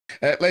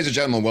Ladies and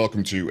gentlemen,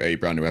 welcome to a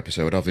brand new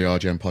episode of the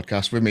RGM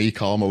podcast with me,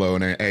 Carl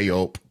Maloney. Hey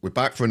up, we're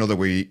back for another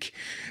week,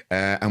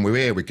 and we're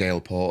here with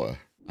Gail Porter.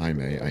 Hi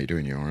mate, how you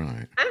doing? You all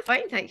right? I'm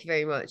fine, thank you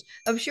very much.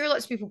 I'm sure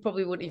lots of people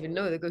probably won't even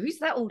know. They go, "Who's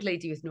that old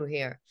lady with no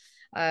hair?"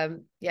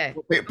 Yeah.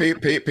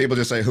 People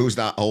just say, "Who's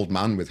that old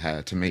man with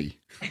hair?" To me.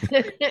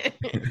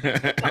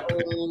 Not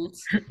old.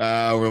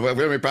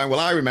 Well,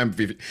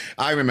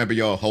 I remember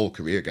your whole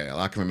career, Gail.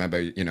 I can remember,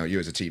 you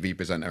as a TV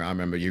presenter. I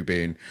remember you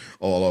being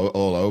all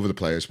over the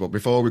place. But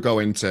before we go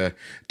into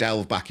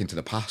delve back into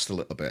the past a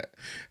little bit,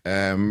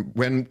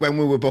 when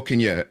we were booking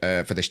you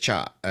for this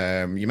chat,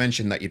 you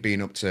mentioned that you'd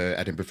been up to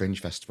Edinburgh Fringe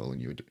Festival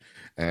and you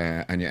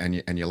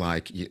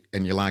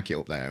like it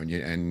up there,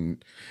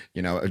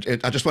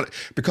 I just want,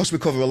 because we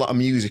cover a lot of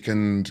music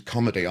and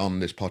comedy on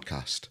this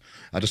podcast.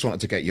 I just wanted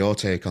to get your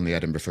take on the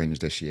Edinburgh Fringe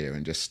this year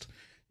and just,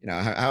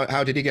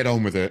 how did you get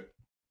on with it?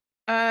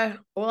 Well,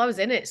 I was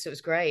in it, so it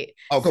was great.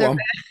 Oh, go So on.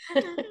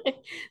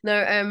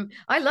 no,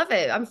 I love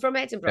it. I'm from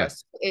Edinburgh. Yeah,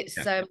 So it's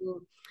yeah.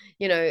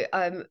 you know,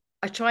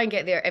 I try and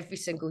get there every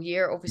single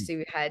year. Obviously,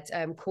 we had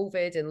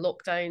COVID and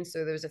lockdown,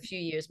 so there was a few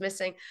years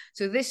missing.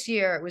 So this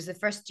year was the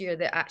first year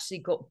that actually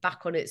got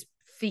back on its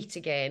feet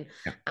again,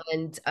 Yeah.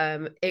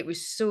 and it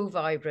was so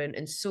vibrant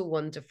and so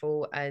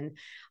wonderful. And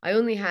I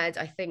only had,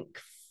 I think,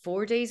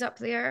 4 days up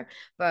there,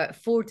 but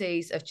 4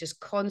 days of just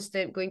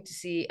constant going to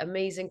see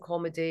amazing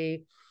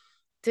comedy.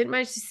 Didn't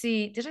manage to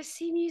see, did I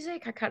see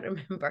music? I can't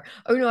remember.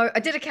 Oh no, I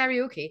did a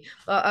karaoke.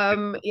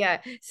 But yeah.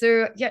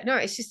 So yeah, no,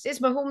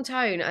 it's my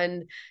hometown.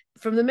 And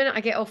from the minute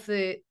I get off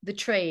the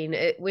train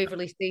at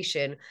Waverley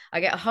Station,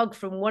 I get a hug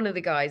from one of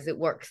the guys that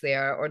works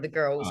there, or the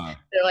girls. Ah,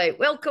 They're like,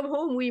 "Welcome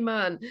home, wee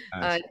man."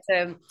 nice.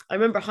 And I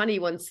remember Honey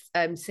once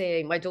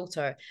saying, my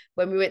daughter,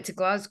 when we went to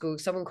Glasgow,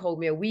 someone called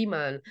me a wee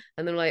man,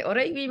 and they're like, "All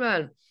right, wee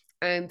man."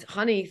 And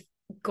Honey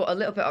got a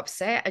little bit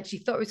upset, and she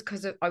thought it was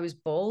because I was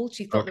bald.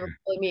 She thought they were Okay.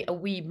 calling me a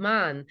wee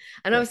man.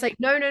 And I Yeah. was like,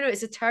 no, no, no,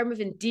 it's a term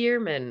of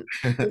endearment.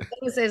 When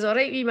someone says, "All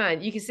right, wee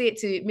man," you can say it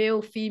to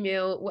male,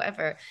 female,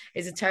 whatever,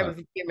 is a term Uh, of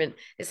endearment.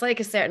 It's like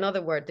a certain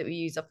other word that we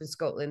use up in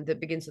Scotland that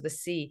begins with a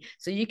C.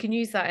 So you can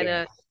use that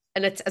yeah.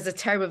 as a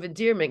term of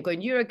endearment,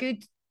 going, "You're a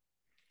good,"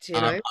 you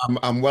I'm, know.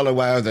 I'm well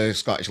aware of the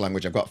Scottish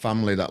language. I've got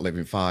family that live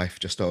in Fife,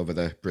 just over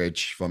the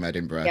bridge from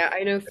Edinburgh, Yeah,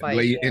 I know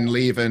Fife. Yeah, In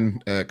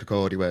Leven,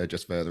 Kirkcaldy, way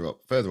just further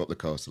up the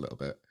coast a little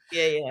bit.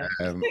 yeah, yeah.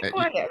 It's Um, quite it-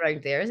 quiet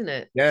around there, isn't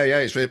it? yeah,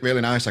 it's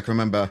really nice. I can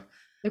remember.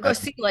 They've got uh, a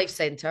sea life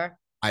centre.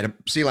 I had a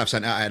Sea Life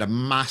Centre. I had a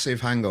massive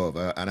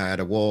hangover, and I had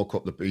a walk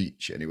up the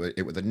beach, and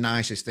it was the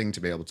nicest thing to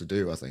be able to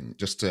do. I think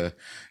just to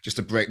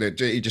break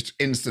you just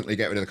instantly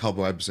get rid of the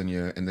cobwebs, and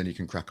then you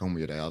can crack on with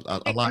your day.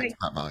 I liked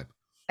that vibe.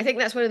 I think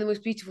that's one of the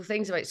most beautiful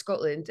things about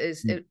Scotland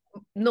is Mm.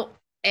 not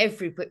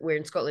everywhere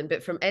in Scotland,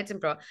 but from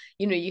Edinburgh,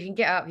 you can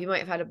get up, you might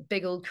have had a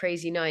big old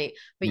crazy night,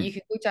 but Mm. you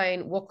can go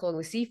down, walk along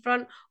the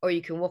seafront, or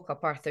you can walk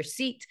up Arthur's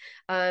Seat,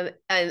 and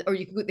or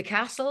you can go to the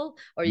castle,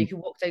 or you Mm. can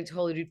walk down to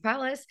Holyrood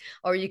Palace,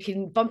 or you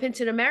can bump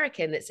into an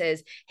American that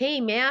says,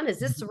 "Hey man, is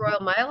this the Royal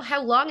Mile?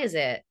 How long is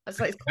it?" I was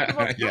like, "It's called the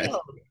Royal Yes.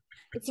 Mile.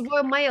 It's the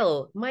Royal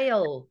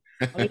Mile."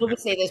 I mean,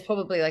 obviously, there's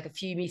probably like a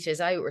few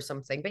meters out or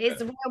something, but it's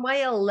the Royal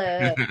Mile.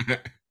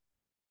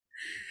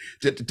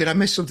 Did I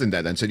miss something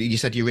there then? So you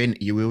said you were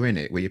in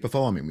it. Were you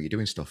performing? Were you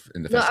doing stuff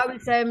in the No, I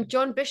festival? was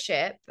John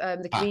Bishop,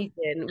 the Ah,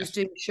 comedian, was yes.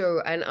 doing the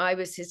show, and I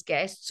was his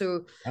guest.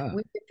 So Ah,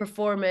 we were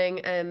performing.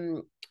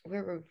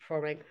 Where were we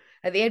performing?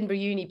 At the Edinburgh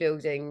Uni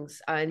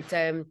buildings, and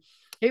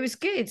it was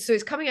good. So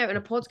it's coming out in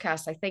a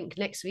podcast, I think,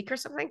 next week or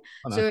something.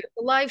 oh, So nice. it's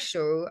a live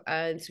show,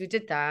 and so we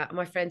did that.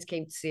 My friends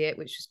came to see it,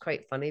 which was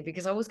quite funny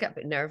because I always get a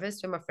bit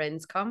nervous when my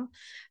friends come,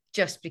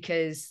 just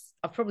because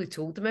I've probably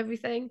told them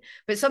everything.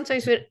 But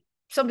sometimes when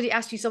somebody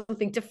asks you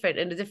something different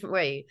in a different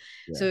way,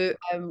 Yeah.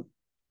 so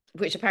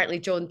which apparently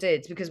John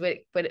did, because when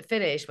it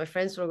finished, my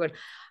friends were going,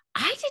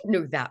 "I didn't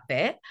know that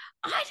bit.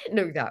 I didn't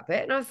know that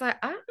bit." And I was like,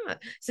 "Ah."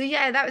 So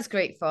yeah, that was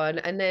great fun.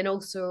 And then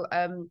also,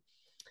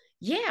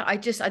 yeah, I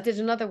did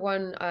another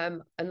one,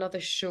 another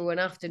show, an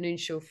afternoon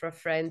show for a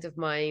friend of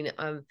mine.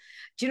 Do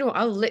you know,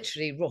 I'll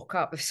literally rock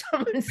up if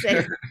someone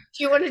says, "Do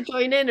you want to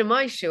join in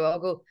my show?" I'll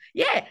go,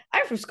 "Yeah,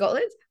 I'm from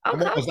Scotland. I'll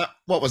And what come." was that?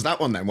 What was that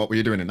one then? What were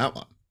you doing in that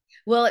one?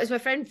 Well, it's my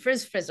friend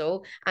Frizz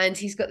Frizzle, and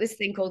he's got this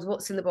thing called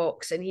What's in the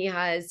Box, and he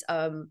has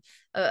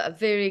a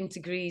varying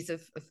degrees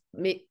of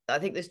I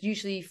think there's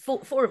usually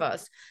four of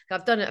us.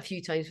 I've done it a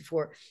few times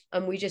before,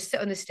 and we just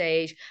sit on the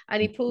stage,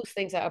 and he pulls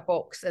things out of a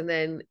box, and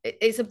then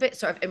it's a bit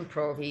sort of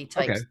improv-y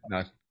type Okay, stuff.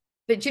 nice.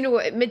 But do you know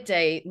what? At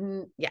midday,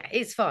 yeah,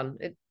 it's fun.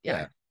 Yeah,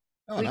 Yeah.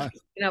 Oh, we nice.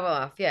 can have a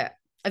laugh. Yeah.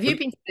 Have you But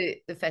been to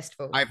the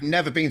festival? I've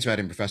never been to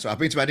Edinburgh Festival. I've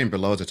been to Edinburgh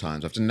loads of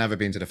times. I've never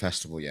been to the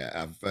festival yet.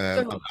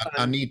 So much I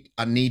fun.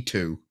 need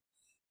to.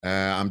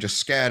 I'm just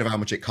scared of how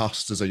much it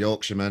costs as a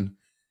Yorkshireman.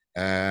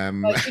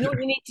 Um, But you know what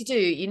you need to do?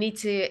 You need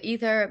to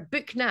either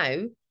book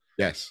now.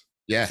 yes, So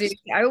yes.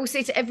 I always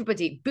say to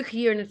everybody, book a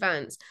year in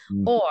advance,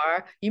 Mm.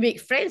 or you make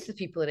friends with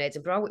people in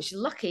Edinburgh, which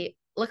luckily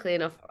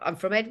enough, I'm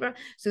from Edinburgh.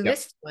 So Yep.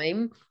 this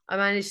time I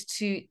managed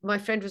to, my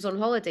friend was on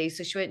holiday.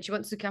 So she went, "She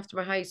wants to look after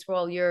my house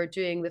while you're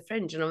doing the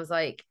fringe." And I was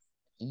like,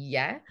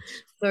 Yeah.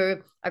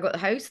 So I got the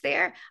house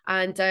there,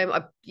 and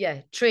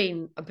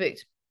train I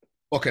booked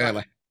Book like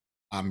early.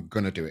 I'm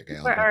gonna do it,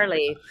 Gail. super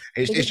early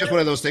It's because just one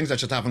of those things I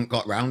just haven't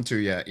got round to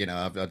yet.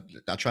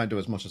 I try and do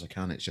as much as I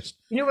can. It's just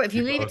you know what? If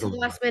you it leave it goes to the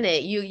over. last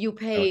minute, you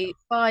pay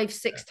five,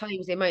 six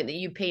times the amount that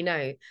you pay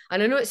now.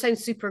 And I know it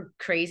sounds super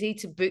crazy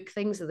to book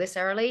things this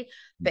early,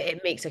 but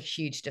it makes a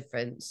huge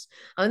difference.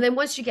 And then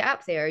once you get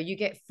up there, you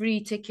get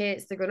free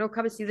tickets. They're going, oh,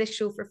 come and see this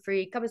show for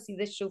free. Come and see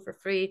this show for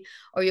free.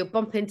 Or you'll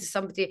bump into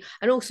somebody.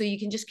 And also, you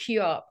can just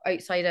queue up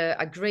outside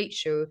a great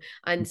show,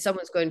 and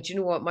someone's going, do you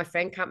know what? My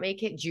friend can't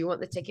make it. Do you want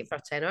the ticket for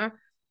a tenner?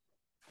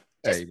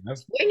 There Just you go.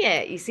 wing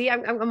it. You see,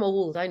 I'm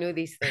old. I know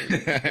these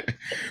things.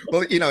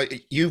 Well,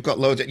 you've got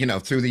loads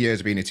through the years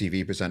of being a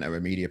TV presenter, a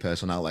media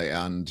personality,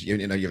 and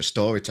you're a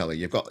storyteller.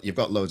 You've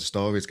got loads of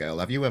stories, Gail.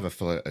 Have you ever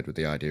flirted with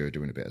the idea of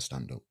doing a bit of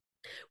stand-up?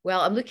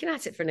 Well, I'm looking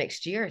at it for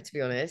next year, to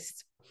be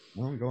honest.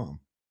 Well, go on.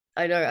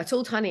 I know. I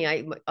told Honey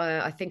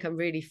I think I'm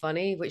really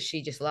funny, which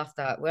she just laughed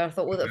at. Where I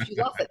thought, well, if you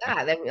laugh at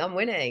that, then I'm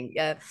winning.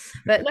 Yeah,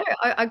 but no,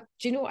 I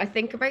do you know what? I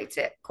think about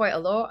it quite a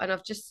lot, and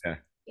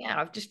Yeah.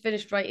 I've just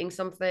finished writing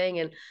something,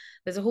 and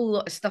there's a whole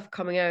lot of stuff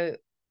coming out,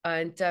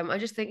 and I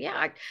just think,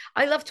 yeah,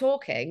 I love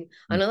talking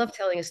and I love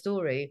telling a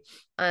story,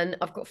 and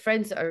I've got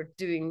friends that are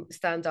doing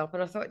stand up,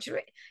 and I thought, do you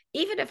know,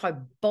 even if I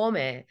bomb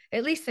it,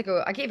 at least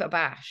I gave it a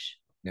bash.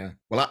 Yeah.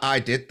 Well, I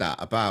did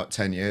that about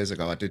 10 years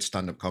ago. I did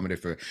stand-up comedy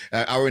for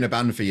I was in a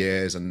band for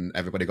years and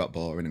everybody got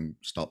boring and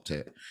stopped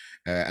it.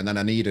 And then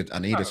I needed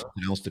Oh.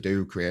 something else to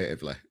do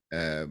creatively. What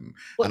And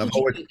I've did you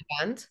always do in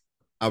the band?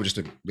 I was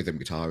just a rhythm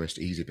guitarist,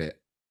 easy bit,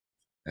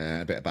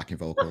 a bit of backing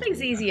vocals.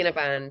 Nothing's easy in a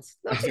band.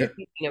 Nothing's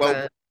easy in a Well,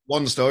 band.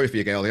 one story for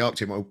you, Gail. The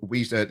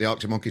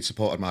Arctic Monkeys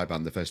supported my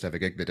band the first ever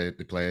gig they did.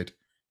 They played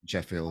in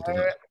Sheffield, and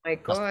Oh my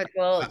that's God.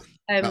 Well, that's,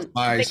 that's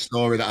my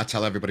story that I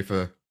tell everybody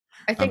for.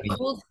 I I think mean,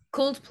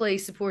 Coldplay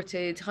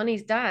supported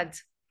Honey's dad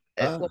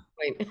at one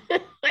ah,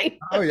 point.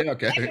 oh yeah,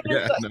 okay, Everyone's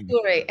yeah, got a no.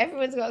 story.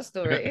 Everyone's got a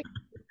story.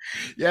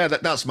 Yeah,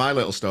 that's my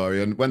little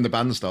story. And when the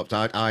band stopped,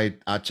 I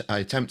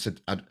attempted.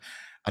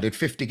 I did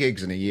 50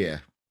 gigs in a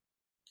year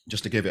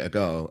just to give it a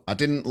go. I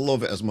didn't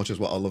love it as much as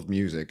what I love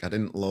music. I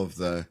didn't love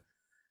the.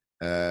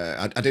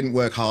 I didn't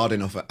work hard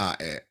enough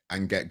at it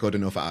and get good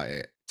enough at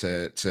it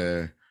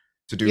to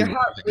do Your well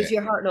heart at was it.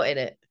 your heart not in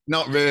it.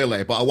 Not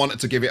really, but I wanted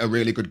to give it a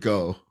really good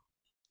go.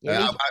 You Uh,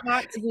 need your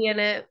heart to be in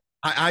it.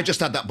 I just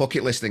had that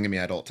bucket list thing in my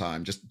head all the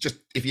time. Just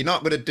if you're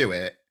not going to do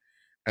it,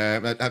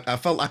 I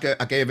felt like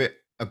I gave it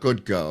a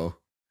good go,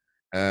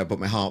 but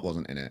my heart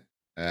wasn't in it.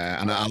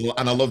 And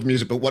I loved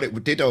music, but what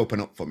it did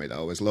open up for me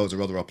though was loads of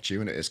other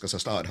opportunities because I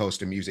started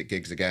hosting music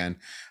gigs again.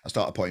 I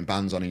started putting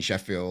bands on in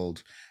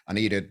Sheffield. I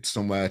needed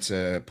somewhere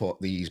to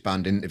put these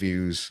band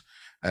interviews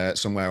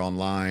somewhere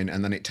online,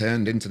 and then it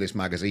turned into this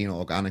magazine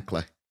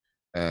organically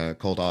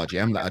called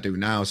RGM that I do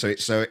now. So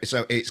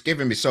it's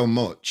given me so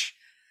much.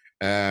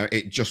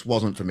 It just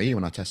wasn't for me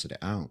when I tested it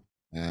out.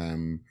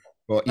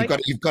 But Like,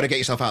 you've got to get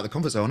yourself out of the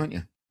comfort zone, haven't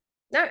you?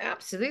 no,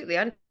 absolutely,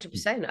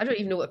 100%. I don't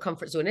even know what a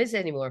comfort zone is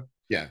anymore.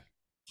 Yeah.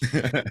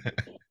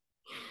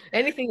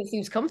 Anything that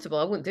seems comfortable,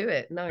 I won't do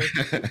it. No.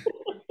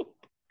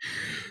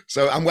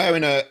 So I'm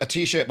wearing a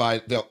t-shirt by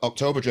the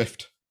October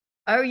Drift.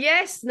 Oh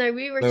yes, no,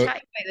 we were So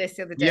chatting about this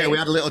the other yeah, we day.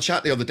 had a little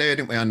chat the other day,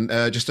 didn't we? And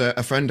just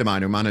a friend of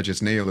mine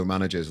Neil, who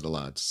manages the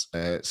lads,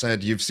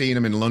 said you've seen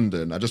him in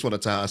London. I just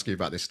wanted to ask you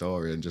about this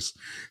story and just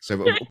so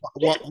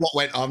what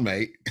went on,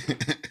 mate?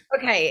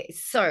 Okay,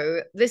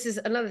 so this is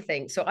another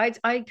thing. So I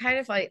kind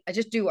of like I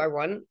just do what I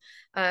want.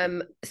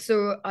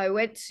 So I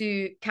went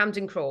to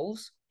Camden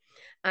Crawls,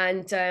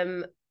 and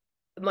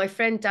my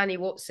friend Danny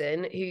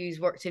Watson, who's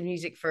worked in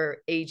music for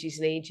ages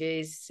and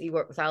ages, he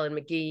worked with Alan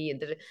McGee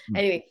and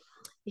anyway,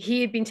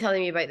 he had been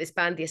telling me about this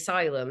band, The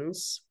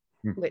Asylums,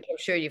 which I'm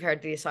sure you've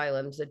heard. The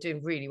Asylums, they're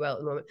doing really well at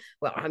the moment.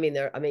 Well, I mean,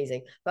 they're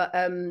amazing. But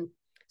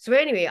so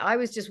anyway, I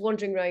was just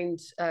wandering around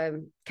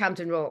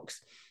Camden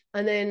Rocks,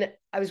 and then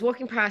I was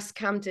walking past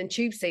Camden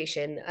Tube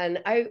Station,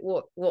 and out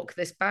walk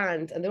this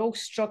band, and they're all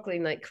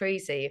struggling like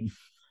crazy.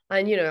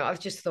 And I've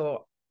just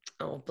thought,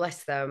 oh,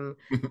 bless them.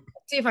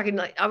 See if I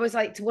can I was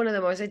like to one of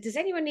them, I was like, does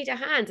anyone need a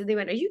hand? And they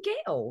went, are you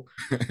Gail?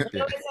 And I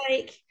Yeah. was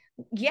like,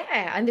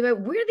 yeah. And they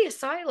went, we're the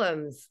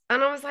Asylums.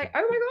 And I was like,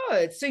 oh my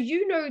God. So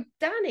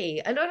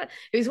Danny. And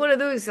it was one of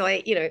those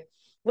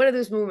one of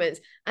those moments.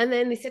 And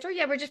then they said, oh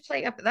yeah, we're just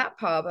playing up at that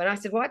pub. And I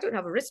said, well, I don't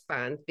have a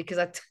wristband because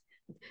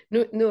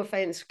no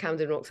offense,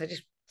 Camden Rocks. I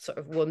just sort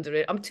of wonder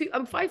it. I'm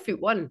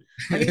 5'1".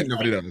 I mean,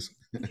 Nobody knows.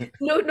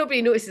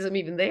 nobody notices I'm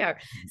even there.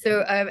 So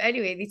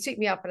anyway, they took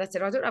me up and I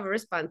said, oh, I don't have a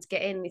wristband to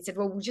get in. They said,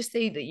 well, we'll just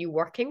say that you're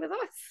working with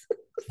us.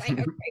 Like,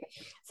 okay.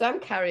 So I'm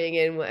carrying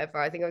in whatever.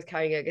 I think I was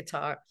carrying a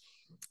guitar,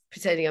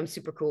 pretending I'm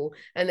super cool,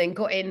 and then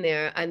got in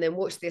there and then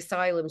watched the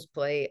Asylums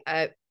play.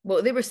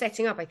 Well, they were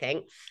setting up, I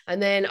think.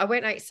 And then I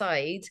went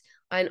outside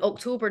and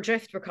October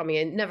Drift were coming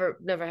in. Never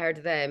heard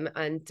of them.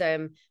 And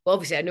well,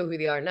 obviously I know who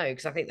they are now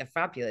because I think they're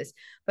fabulous.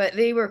 But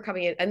they were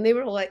coming in and they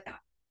were all like,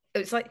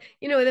 it's like,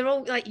 they're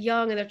all like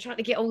young and they're trying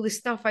to get all this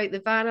stuff out the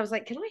van. I was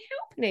like, can I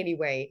help in any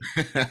way?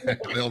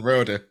 Little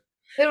roader.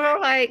 They were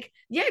all like,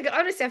 yeah,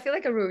 honestly, I feel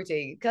like a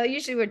roadie because I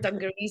usually wear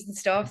dungarees and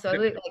stuff. So I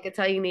look like a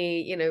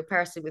tiny,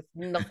 person with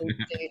nothing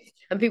to do.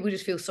 And people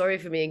just feel sorry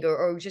for me and go,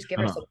 oh, just give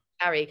her some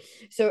carry.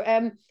 So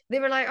they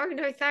were like, oh,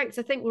 no, thanks.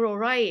 I think we're all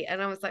right.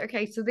 And I was like,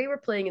 okay. So they were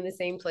playing in the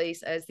same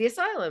place as the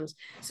Asylums.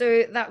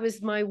 So that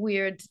was my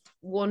weird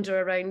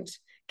wander around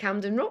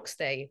Camden Rocks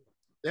day.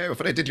 Yeah, well,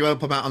 funny. Did you help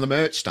them out on the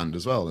merch stand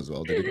as well?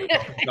 Did you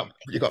get proper,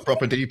 you got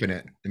proper deep in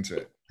it into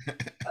it?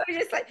 I was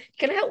just like,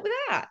 can I help with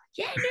that?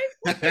 Yeah,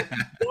 no,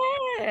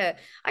 yeah.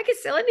 I could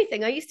sell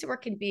anything. I used to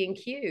work in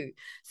B&Q.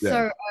 Yeah.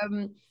 So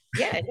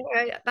yeah,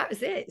 no, that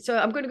was it. So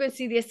I'm going to go and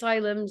see the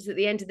Asylums at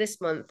the end of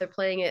this month. They're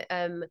playing at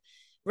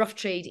Rough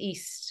Trade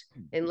East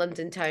in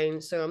London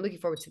town. So I'm looking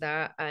forward to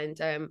that. And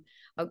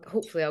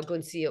hopefully I'll go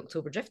and see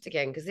October Drift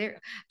again because do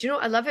you know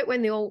what? I love it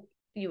when they all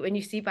when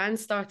you see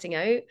bands starting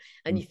out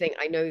and you think,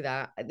 I know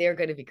that they're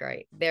going to be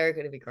great. They're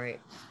going to be great.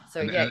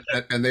 So yeah,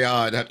 and they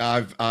are.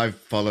 I've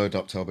followed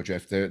October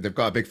Drift. They've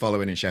got a big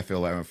following in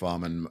Sheffield, where I'm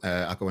from, and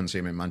I go and see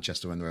them in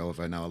Manchester when they're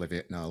over. Now I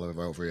live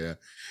over here.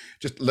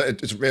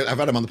 It's really, I've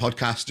had them on the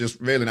podcast.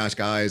 Just really nice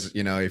guys.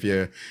 If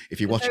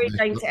you watch, very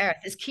down to earth.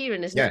 It's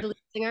Kieran, isn't it, the lead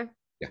singer?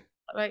 Yeah,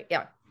 right.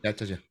 Yeah, yeah,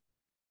 it is,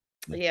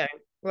 yeah.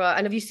 Right.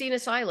 And have you seen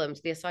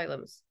Asylums? The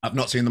Asylums? I've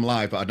not seen them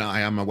live, but I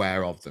am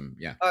aware of them.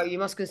 Yeah. Oh, you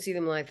must go see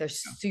them live. They're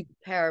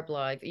superb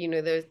live.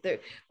 They're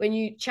when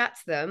you chat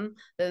to them,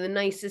 they're the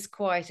nicest,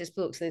 quietest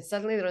folks. And then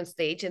suddenly they're on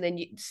stage, and then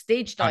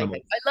stage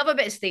diving. I love a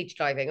bit of stage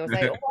diving. I was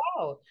like, oh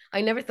wow,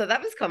 I never thought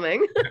that was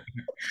coming.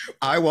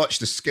 I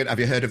watched the Skin. Have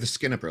you heard of the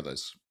Skinner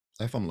Brothers?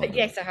 They're from London.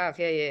 Yes, I have.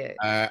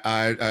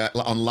 Yeah.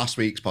 On last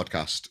week's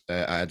podcast,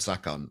 I had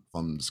Zach on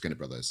from the Skinner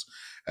Brothers,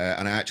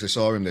 and I actually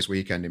saw him this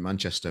weekend in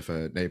Manchester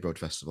for Neighbourhood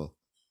Festival.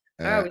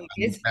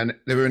 And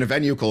they were in a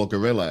venue called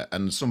Gorilla,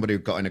 and somebody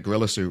got in a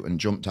gorilla suit and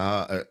jumped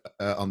out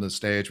on the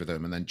stage with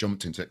them, and then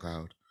jumped into the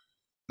crowd.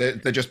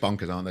 They're just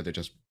bonkers, aren't they? They're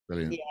just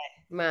brilliant. Yeah,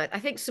 mad. I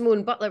think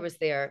Simone Butler was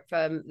there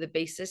from the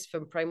bassist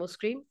from Primal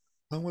Scream.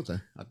 Oh, was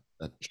there?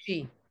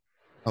 She.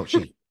 Oh,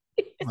 she.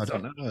 I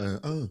don't know.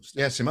 Oh,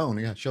 yeah, Simone.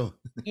 Yeah, sure.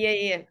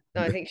 Yeah.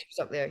 No, I think she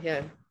was up there.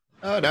 Yeah.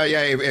 Oh no,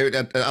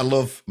 yeah. I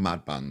love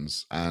mad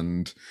bands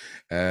and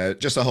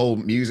just the whole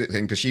music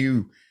thing because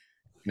you've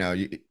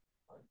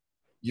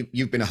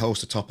been a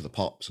host of Top of the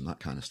Pops and that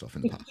kind of stuff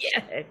in the past.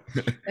 Yeah.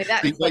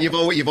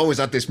 You've always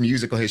had this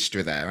musical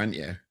history there, haven't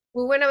you?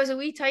 Well, when I was a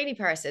wee tiny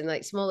person,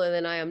 like smaller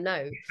than I am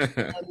now,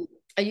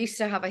 I used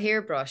to have a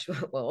hairbrush.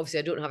 Well, obviously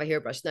I don't have a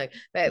hairbrush now,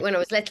 but when I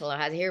was little, I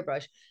had a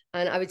hairbrush,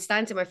 and I would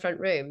stand in my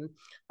front room,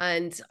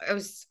 and I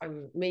was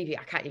maybe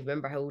I can't even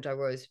remember how old I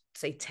was,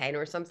 say 10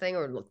 or something,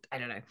 or I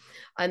don't know.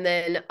 And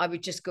then I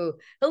would just go,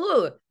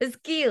 "Hello, it's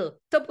Gail,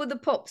 Top of the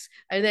Pops,"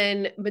 and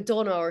then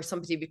Madonna or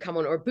somebody would come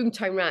on, or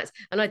Boomtown Rats,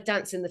 and I'd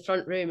dance in the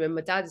front room, and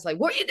my dad was like,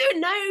 "What are you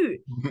doing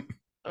now?"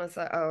 I was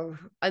like, "Oh,"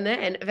 and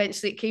then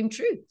eventually it came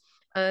true.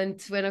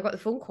 And when I got the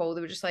phone call,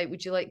 they were just like,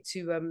 "Would you like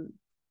to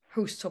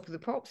host Top of the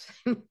Pops?"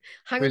 Is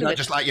that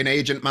just like an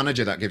agent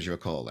manager that gives you a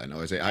call then,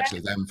 or is it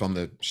actually them from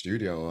the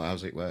studio, or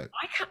how's it work?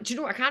 Do you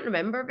know? I can't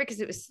remember because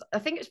I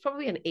think it was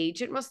probably an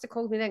agent must have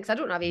called me then because I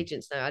don't have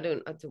agents now. I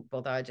don't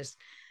bother. I just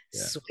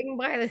swing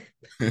by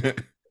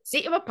the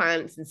seat of my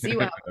pants and see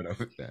what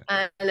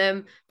happens.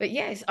 And but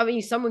yes, I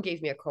mean, someone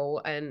gave me a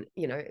call, and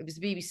it was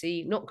the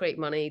BBC. Not great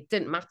money.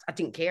 Didn't matter. I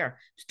didn't care.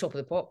 It was Top of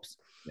the Pops.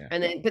 Yeah.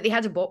 And then, but they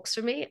had a box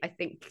for me. I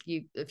think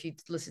if you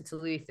listen to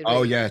Louis Theroux.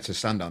 Oh yeah, to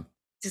stand on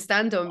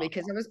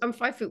because I'm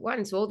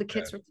 5'1", so all the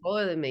kids were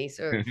taller than me.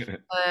 So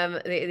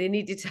they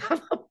needed to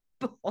have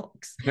a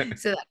box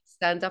so that I could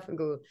stand up and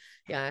go,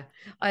 yeah.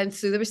 And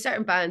so there were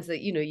certain bands that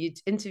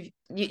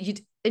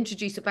you'd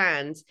introduce a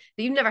band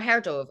that you've never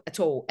heard of at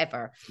all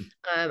ever,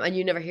 and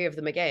you never hear of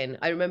them again.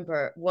 I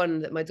remember one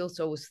that my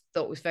daughter always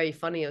thought was very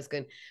funny. I was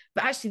going,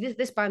 but actually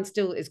this band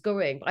still is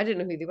going, but I didn't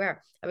know who they were.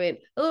 I went,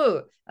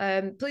 "Hello,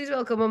 please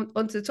welcome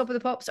onto the Top of the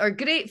Pops, our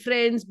great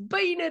friends,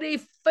 Binary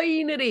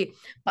Finery."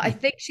 But I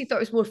think she thought it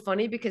was more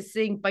funny because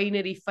saying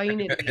Binary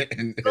Finery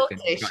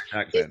Scottish,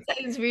 it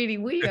sounds really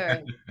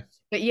weird.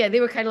 But yeah, they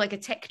were kind of like a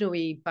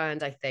techno-y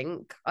band, I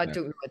think. I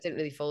don't know. I didn't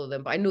really follow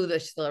them, but I know they're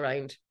still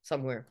around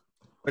somewhere.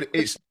 But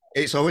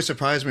it's always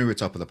surprised me with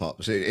Top of the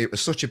Pops. It was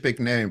such a big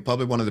name,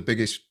 probably one of the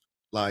biggest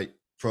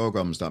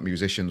programs that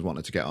musicians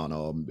wanted to get on,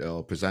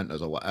 or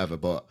presenters or whatever.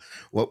 But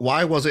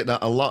why was it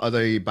that a lot of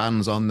the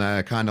bands on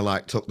there kind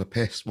of took the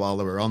piss while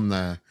they were on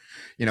there?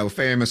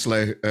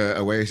 Famously,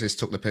 Oasis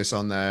took the piss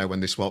on there when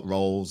they swapped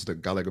roles, the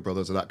Gallagher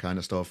brothers, or that kind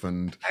of stuff.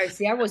 And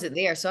I wasn't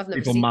there, so I've never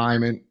people seen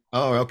miming.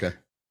 Oh, okay.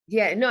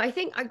 Yeah, no, I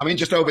mean,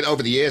 just over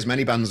the years,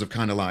 many bands have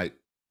kind of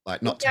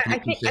not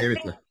taken it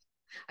seriously.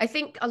 I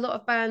think a lot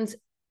of bands,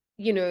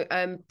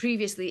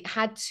 previously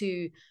had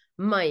to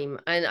mime,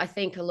 and I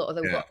think a lot of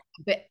them got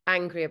a bit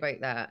angry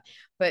about that.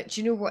 But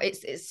you know what?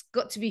 It's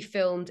got to be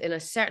filmed in a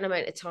certain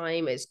amount of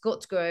time. It's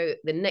got to go out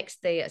the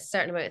next day at a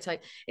certain amount of time.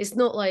 It's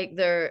not like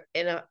they're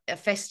in a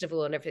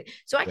festival and everything.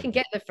 So I can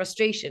get the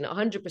frustration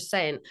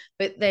 100%,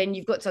 but then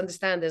you've got to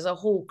understand there's a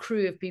whole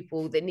crew of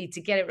people that need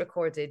to get it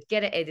recorded,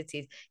 get it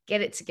edited,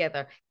 get it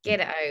together,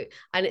 get it out.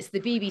 And it's the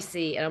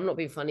BBC, and I'm not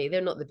being funny,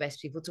 they're not the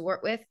best people to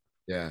work with.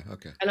 Yeah.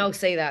 Okay. And I'll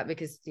say that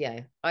because,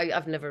 yeah,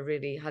 I've never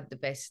really had the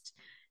best.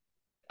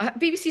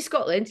 BBC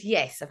Scotland,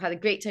 yes, I've had a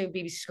great time with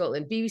BBC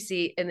Scotland.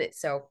 BBC in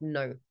itself,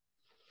 no.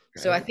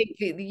 So Okay. I think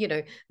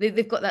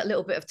they've got that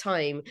little bit of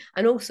time,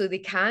 and also they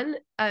can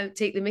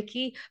take the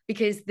Mickey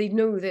because they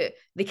know that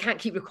they can't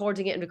keep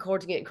recording it and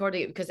recording it and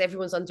recording it because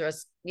everyone's under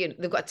us.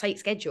 They've got a tight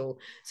schedule.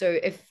 So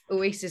if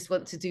Oasis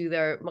want to do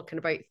their mucking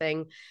about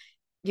thing,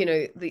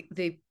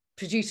 the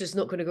producer's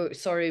not going to go.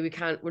 Sorry, we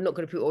can't. We're not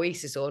going to put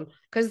Oasis on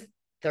because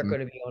they're Mm, going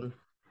to be on.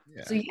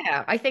 So yeah.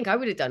 yeah, I think I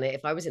would have done it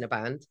if I was in a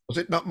band. Was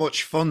it not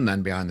much fun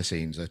then behind the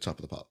scenes at Top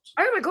of the Pops?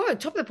 Oh my god,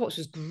 Top of the Pops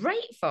was great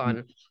Mm.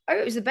 fun. Oh,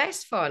 it was the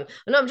best fun.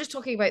 And I'm just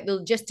talking about the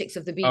logistics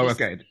of the Oh, BBC.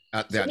 okay.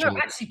 At the So no, actual.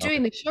 actually Okay.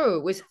 doing the show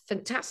was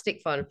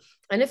fantastic fun.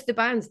 And if the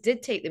bands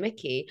did take the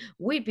Mickey,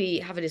 we'd be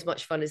having as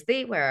much fun as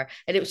they were.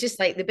 And it was just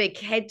like the big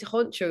head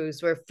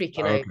honchos were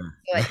freaking out. Okay.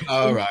 Like,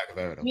 All we right.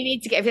 Fair enough.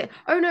 need to get everything.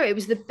 Oh no, it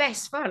was the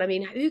best fun. I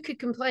mean, who could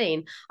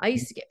complain? I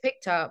used to get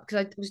picked up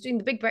because I was doing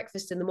the big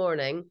breakfast in the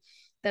morning.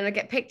 Then I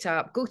get picked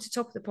up, go to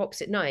Top of the Pops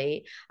at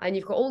night, and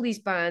you've got all these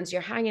bands,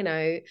 you're hanging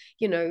out,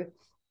 you know,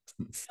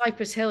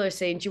 Cypress Hill are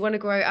saying, "Do you want to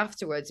go out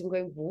afterwards?" I'm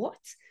going, "What?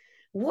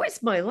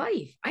 What's my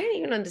life? I don't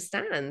even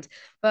understand."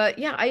 But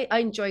yeah, I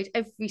enjoyed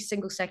every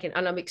single second,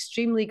 and I'm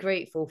extremely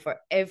grateful for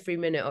every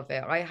minute of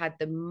it. I had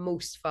the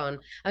most fun.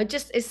 And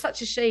just it's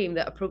such a shame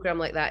that a program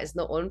like that is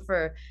not on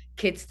for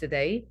kids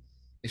today.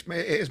 It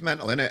is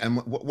mental, isn't it? And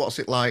what's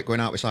it like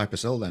going out with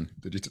Cypress Hill then?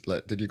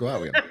 Did you go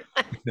out with him?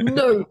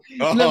 No,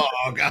 no,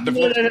 Oh, God, I'd no,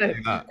 love no, to no.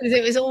 see that. Because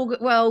it was all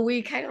well,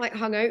 we kind of like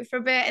hung out for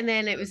a bit, and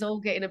then it was all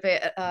getting a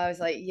bit. I was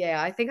like,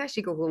 yeah, I think I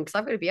should go home because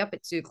I'm going to be up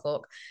at 2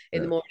 o'clock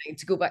in the Yeah. morning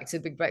to go back to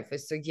the big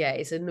breakfast. So yeah,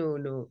 it's a no,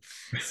 no.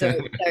 So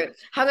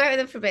hung out with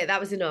them for a bit. That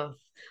was enough.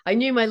 I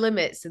knew my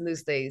limits in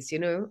those days.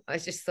 I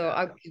just thought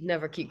I could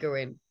never keep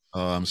going.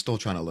 Oh, I'm still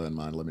trying to learn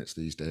my limits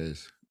these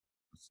days.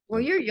 Well,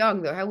 I'm you're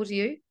young though. How old are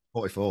you?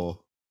 44.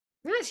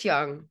 That's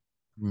young.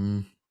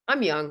 Mm,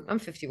 I'm young. I'm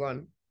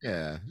 51.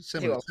 yeah,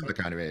 similar 51. similar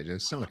kind of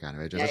ages. Similar kind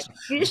of ages. Yeah.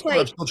 You I'm just still, I'm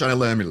like still trying to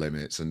learn my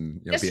limits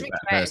and be just a better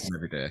regress. person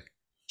every day.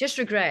 Just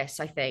regress,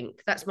 I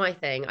think. That's my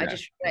thing. I Yeah.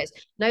 just regress.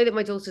 Now that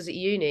my daughter's at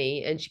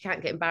uni and she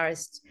can't get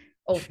embarrassed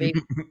of me,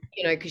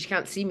 because she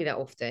can't see me that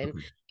often.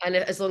 And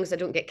as long as I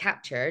don't get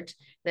captured,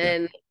 Yeah.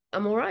 then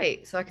I'm all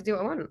right. So I can do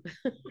what I want.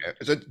 Yeah.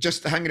 So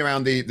just hanging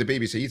around the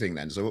BBC thing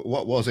then. So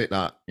what was it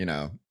that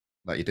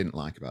that you didn't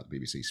like about the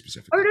BBC Oh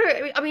specifically,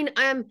 no, I mean,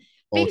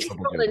 or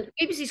trouble doing?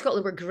 BBC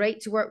Scotland were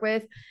great to work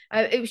with.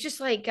 It was just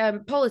like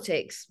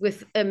politics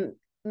with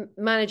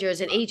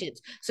managers and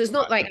agents. So it's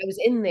not like I was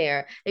in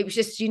there. It was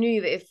just you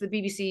knew that if the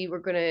BBC were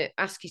going to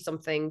ask you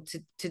something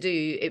to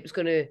do, it was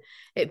going to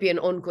it be an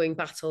ongoing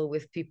battle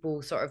with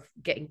people sort of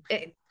getting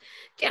it.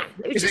 Yeah,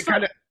 it was Is it just like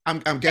kind of?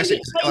 I'm guessing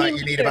tiny, it's tiny like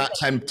you need about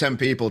 10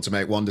 people to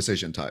make one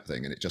decision type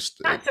thing, and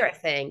that sort of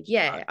thing.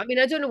 Yeah. I mean,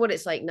 I don't know what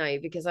it's like now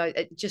because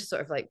it just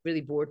sort of like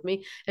really bored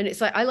me. And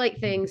it's like, I like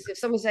things. If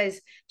someone says,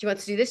 "Do you want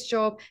to do this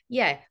job?"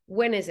 Yeah.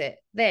 When is it?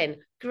 Then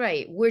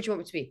great. Where do you want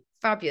me to be?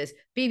 Fabulous.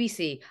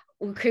 BBC.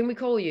 Can we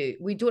call you?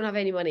 We don't have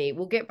any money.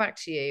 We'll get back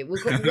to you.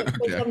 We'll call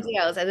yeah. somebody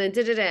else. And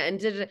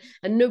then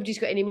and nobody's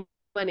got any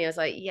money. I was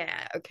like,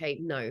 yeah, okay,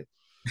 no.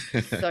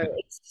 So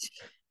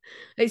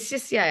it's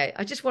just, yeah,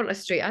 I just want a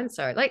straight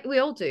answer. Like we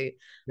all do.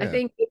 I Yeah.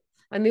 think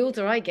and the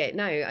older I get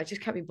now, I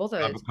just can't be I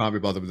bothered. can't be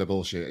bothered with the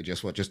bullshit.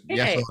 Just yes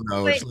Yeah. or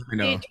no. Like, Just let me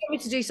do you know. want me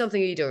to do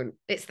something or you don't?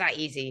 It's that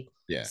easy.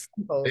 Yeah, it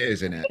Simple.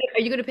 is, isn't it?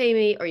 Are you going to pay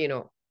me or you're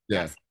not?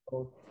 Yeah. That's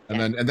simple.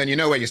 And Yeah. then you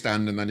know where you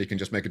stand, and then you can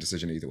just make a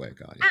decision either way,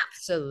 can't you?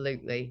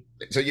 Absolutely.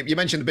 So you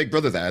mentioned the Big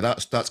Brother there.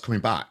 That's coming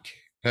back.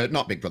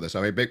 Not Big Brother,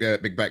 sorry, Big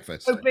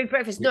Breakfast. Oh, Big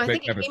Breakfast. No, I Big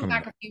think it Breakfast came coming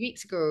back back. a few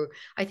weeks ago.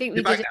 I think they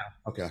You're back did it.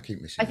 now. Okay, I keep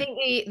I missing it.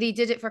 think they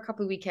did it for a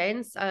couple of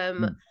weekends.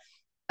 Hmm.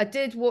 I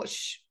did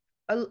watch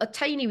a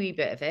tiny wee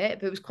bit of it,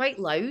 but it was quite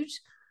loud.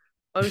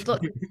 I was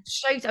like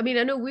shout. I mean,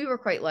 I know we were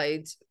quite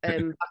loud back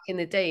in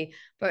the day,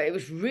 but it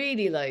was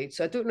really loud.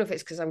 So I don't know if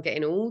it's because I'm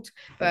getting old,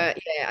 Yeah. but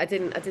yeah, I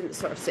didn't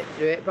sort of sit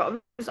through it.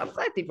 But I'm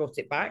glad they brought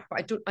it back.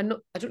 But I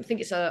don't think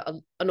it's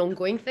an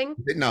ongoing thing.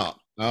 Did not.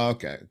 Oh,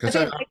 okay. I Because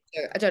don't think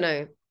so. I don't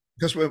know.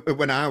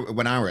 when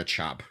I were a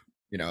chap,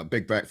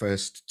 Big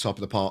Breakfast, Top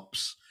of the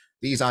Pops,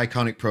 these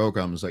iconic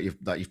programs that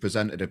you've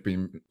presented have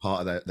been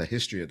part of the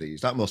history of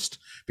these. That must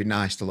be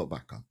nice to look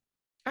back on.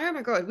 Oh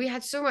my god, we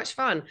had so much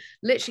fun.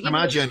 Literally, even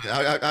Imagine,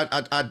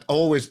 I'd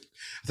always,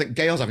 I think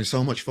Gail's having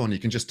so much fun. You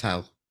can just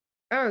tell.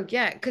 oh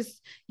yeah, because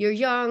you're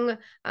young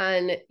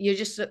and you're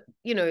just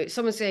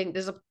someone's saying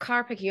there's a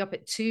car picking you up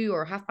at 2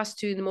 or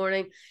 2:30 in the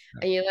morning,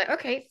 and you're like,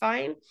 okay,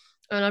 fine.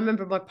 And I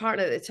remember my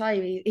partner at the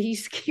time, he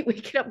used to keep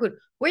waking up going,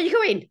 "Where are you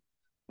going?"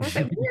 I was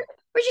like, where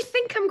do you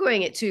think I'm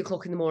going at 2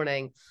 o'clock in the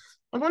morning?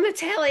 I'm on the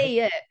telly,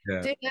 yeah,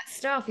 Yeah. doing that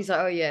stuff. He's like,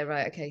 "Oh yeah,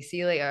 right, okay, see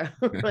you later."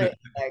 Right,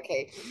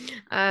 okay.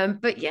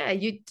 But yeah,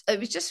 it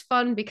was just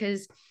fun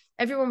because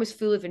everyone was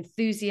full of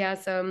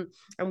enthusiasm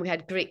and we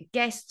had great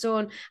guests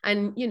on.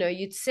 And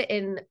you'd sit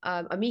in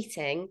a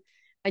meeting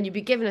and you'd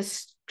be given a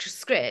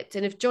script.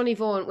 And if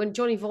when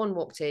Johnny Vaughan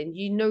walked in,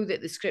 you know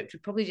that the script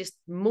would probably just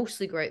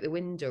mostly go out the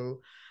window.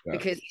 Yeah.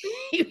 because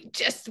we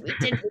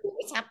didn't know what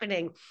was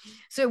happening.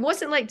 So it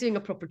wasn't like doing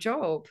a proper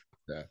job.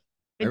 Yeah.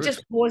 It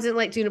just wasn't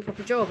like doing a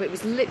proper job. It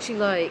was literally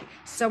like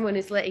someone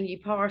is letting you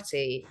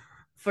party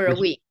for a Which,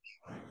 week.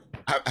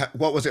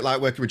 what was it like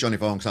working with Johnny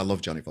Vaughan? Because I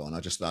love Johnny Vaughan.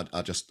 He's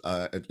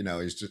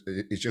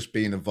just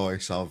been a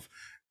voice of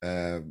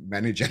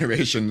many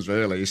generations.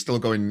 Really, he's still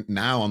going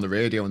now on the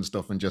radio and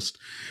stuff. And just,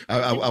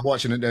 I'm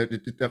watching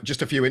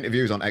just a few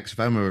interviews on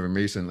XFM with him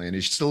recently, and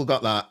he's still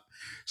got that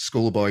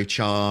schoolboy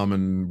charm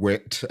and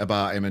wit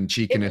about him and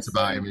cheekiness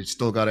about him. He's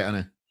still got it,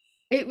 hasn't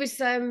it was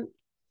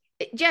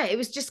yeah, it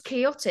was just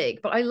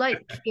chaotic, but I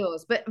like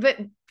chaos, but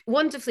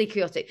wonderfully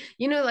chaotic.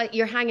 You know, like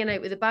you're hanging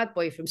out with a bad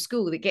boy from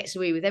school that gets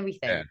away with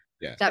everything. Yeah,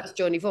 yeah. That was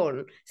Johnny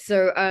Vaughan.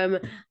 So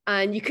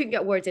and you couldn't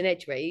get a word in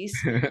edgeways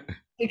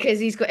because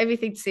he's got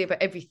everything to say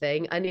about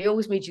everything, and he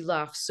always made you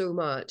laugh so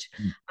much.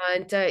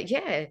 And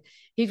yeah,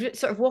 he'd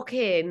sort of walk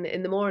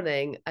in the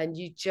morning, and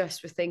you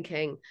just were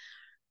thinking,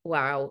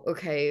 wow,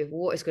 okay,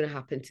 what is going to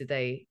happen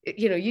today?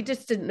 You know, you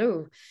just didn't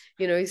know.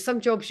 You know,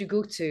 some jobs you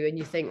go to and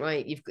you think,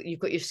 right, you've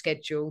got your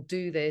schedule,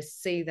 do this,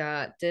 say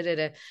that, da da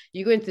da.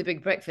 You go into the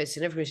big breakfast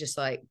and everyone's just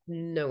like,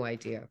 no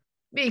idea.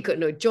 You got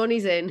no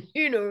Johnny's in,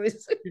 who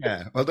knows?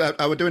 Yeah, well,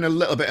 I was doing a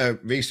little bit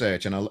of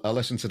research, and I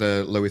listened to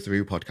the Louis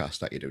Theroux podcast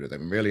that you did with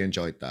him, and really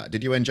enjoyed that.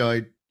 Did you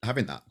enjoy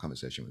having that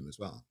conversation with him as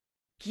well?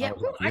 Yeah,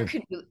 well, I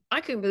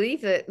couldn't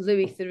believe that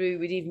Louis Theroux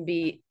would even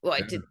be, well,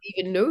 I didn't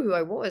even know who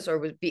I was or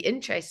would be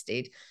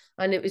interested.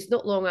 And it was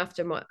not long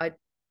after my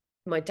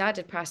dad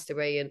had passed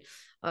away, and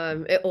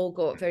it all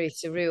got very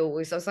surreal.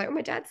 I was like, oh,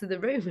 my dad's in the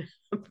room.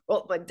 I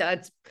brought my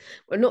dad's,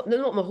 well, not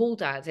my whole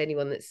dad,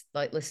 anyone that's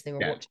like listening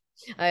or watching.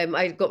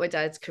 I got my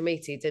dad's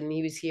cremated, and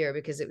he was here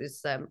because it was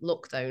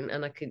lockdown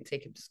and I couldn't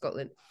take him to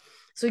Scotland.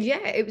 So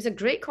yeah, it was a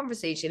great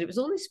conversation. It was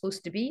only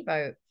supposed to be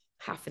about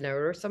half an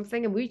hour or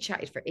something, and we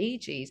chatted for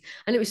ages.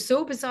 And it was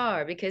so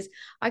bizarre because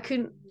I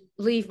couldn't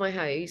leave my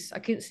house. I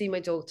couldn't see my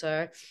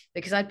daughter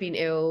because I'd been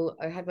ill.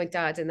 I had my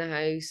dad in the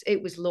house.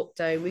 It was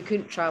lockdown. We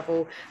couldn't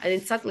travel. And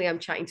then suddenly I'm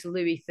chatting to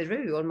Louis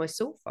Theroux on my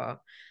sofa.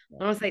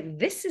 And I was like,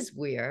 this is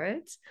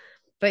weird.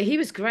 But he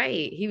was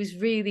great. He was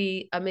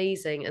really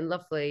amazing and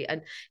lovely.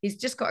 And he's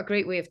just got a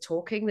great way of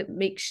talking that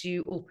makes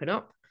you open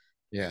up.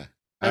 Yeah.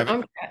 And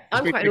it's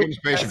I'm been quite a an big open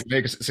inspiration person.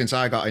 for me since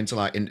I got into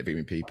like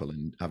interviewing people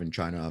and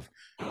trying to have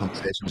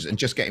conversations and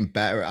just getting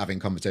better at having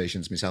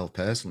conversations myself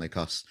personally.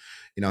 Because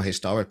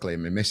historically,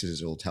 my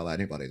missus will tell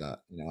anybody that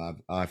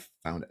I've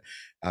found it.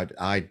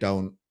 I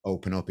don't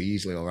open up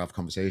easily or have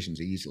conversations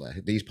easily.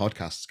 These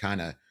podcasts kind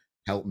of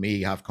help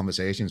me have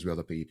conversations with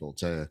other people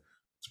to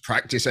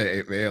practice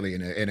it really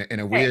in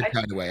a weird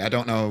kind of way. I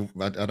don't know.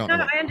 I don't know No,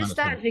 what I kind of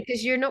thing. understand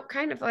because you're not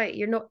kind of like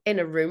you're not in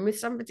a room with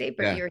somebody,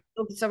 but Yeah. you're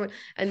talking to someone,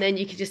 and then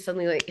you could just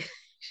suddenly like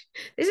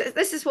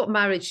this is what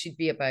marriage should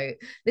be about.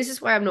 This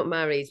is why I'm not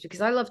married because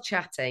I love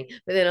chatting,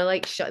 but then I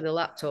like shutting the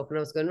laptop and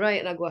I was going right,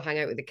 and I'll go hang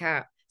out with the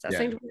cat. Does that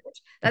Yeah. sound weird?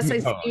 That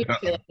sounds No, no.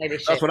 kind of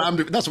That's shit. what I'm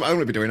doing. That's what I'm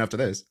going to be doing after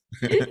this.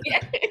 Yeah.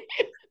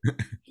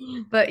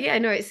 But yeah,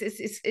 no, it's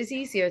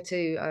easier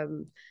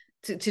to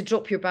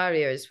drop your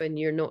barriers when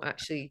you're not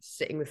actually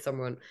sitting with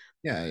someone.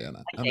 Yeah.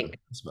 I think.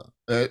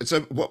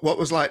 So what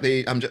was like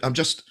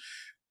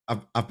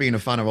I've been a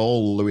fan of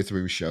all Louis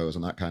Theroux shows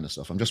and that kind of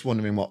stuff. I'm just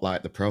wondering what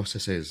like the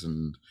process is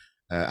and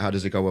how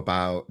does he go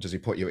about? Does he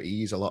put you at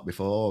ease a lot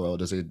before, or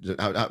does he?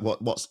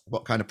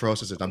 What kind of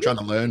process is? I'm trying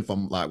to learn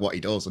from like what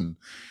he does and.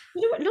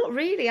 You know what? Not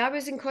really. I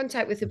was in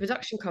contact with the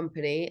production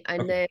company,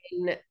 and Okay.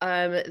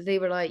 then they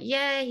were like,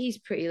 "Yeah, he's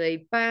pretty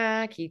laid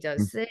back. He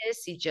does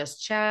this. He just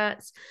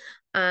chats,"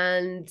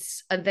 and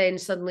then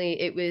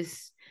suddenly it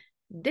was,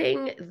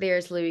 "Ding!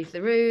 There's Louis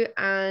Theroux,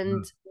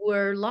 and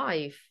we're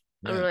live."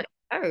 And I'm Yeah. like,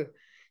 "Oh,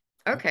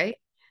 okay."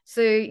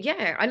 So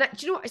yeah, and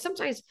do you know what?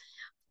 Sometimes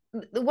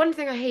the one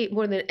thing I hate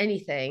more than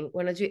anything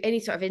when I do any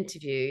sort of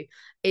interview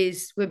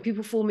is when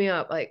people phone me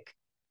up like,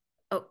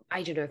 oh,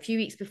 I don't know, a few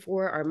weeks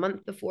before or a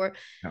month before,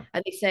 Yeah.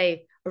 and they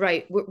say,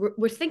 right,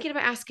 we're thinking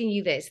about asking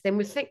you this. Then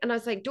and I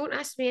was like, don't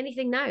ask me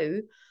anything now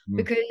Mm.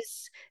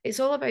 because it's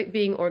all about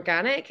being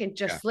organic and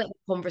Yeah. just let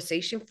the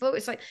conversation flow.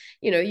 It's like,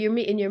 you're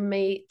meeting your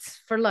mate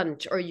for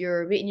lunch or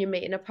you're meeting your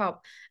mate in a pub,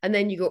 and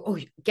then you go, oh,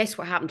 guess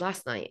what happened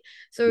last night?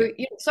 So,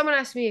 Yeah. someone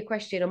asks me a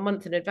question a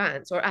month in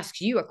advance or asks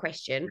you a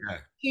question Yeah.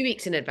 2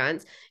 weeks in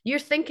advance, you're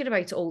thinking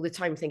about it all the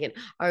time, thinking,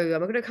 oh,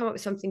 am I going to come up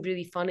with something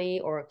really funny,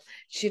 or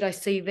should I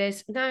say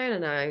this?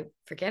 No,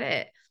 forget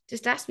it.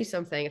 Just ask me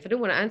something. If I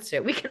don't want to answer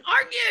it, we can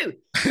argue.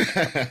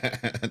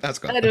 That's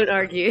good. I don't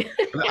argue.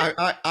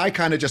 I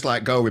kind of just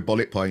like go with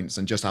bullet points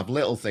and just have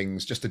little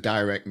things just to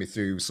direct me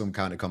through some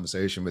kind of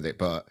conversation with it.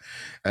 But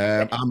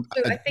So I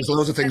think there's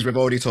loads of things we've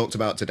already talked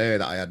about today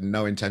that I had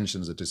no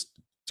intentions of just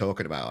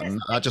talking about,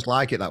 and I just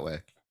like it that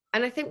way.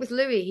 and I think with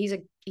Louis,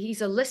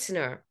 he's a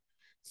listener.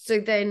 So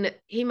then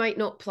he might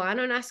not plan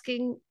on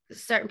asking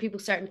certain people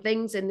certain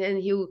things, and then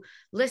he'll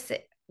listen.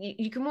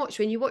 you can watch,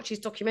 when you watch his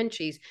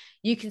documentaries,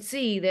 you can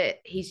see that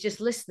he's just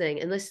listening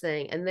and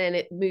listening, and then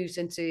it moves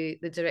into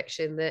the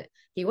direction that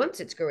he wants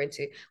it to go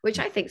into, which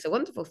I think is a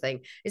wonderful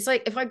thing. It's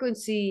like if I go and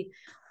see,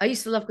 I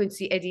used to love going to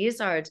see Eddie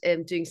Izzard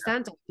doing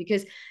stand up,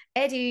 because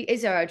Eddie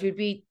Izzard would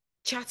be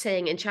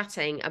chatting and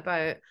chatting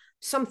about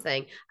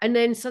something, and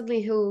then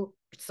suddenly she'll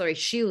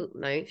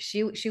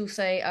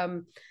say,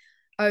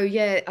 oh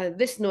yeah,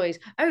 this noise,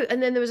 oh,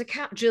 and then there was a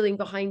cat drilling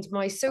behind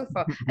my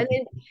sofa, and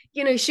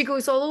then she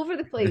goes all over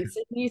the place,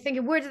 and you're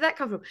thinking, where did that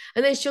come from?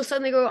 And then she'll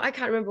suddenly go, I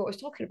can't remember what I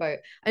was talking about,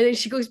 and then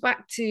she goes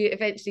back to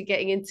eventually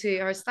getting into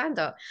her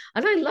stand-up.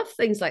 And I love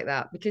things like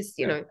that, because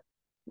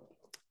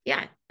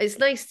yeah, it's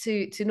nice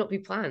to not be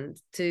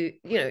planned, to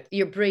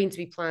your brain to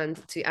be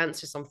planned to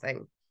answer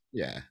something.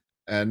 Yeah.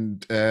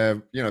 And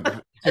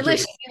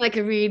Unless you feel like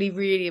a really,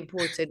 really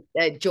important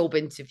job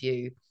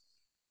interview,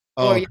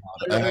 or oh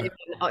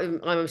God,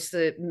 I'm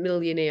a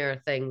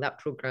millionaire thing, that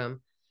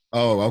program.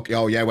 oh okay,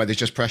 oh yeah, where there's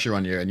just pressure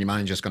on you and your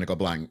mind's just going to go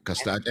blank.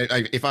 Because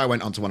if I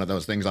went onto one of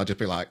those things, I'd just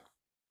be like,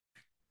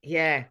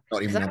 Yeah,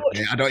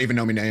 I don't even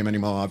know my name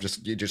anymore.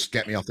 You just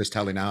get me off this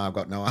telly now. I've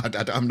got no,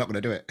 I'm not going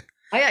to do it.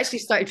 I actually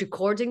started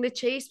recording the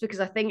chase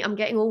because I think I'm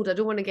getting old. I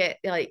don't want to get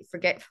like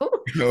forgetful.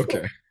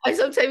 Okay. I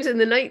sometimes in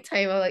the night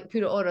time I like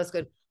put it on. I was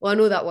going, well, I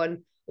know that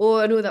one. Oh,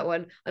 I know that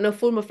one. And I'll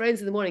phone my friends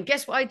in the morning.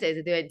 Guess what I did?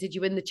 And they went, did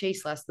you win the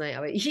chase last night? I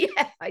went, yeah,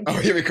 I Oh,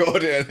 did. you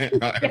recorded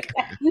it. Right,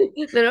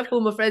 okay. Then I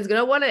phone my friends going,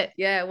 I won it.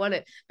 Yeah, I won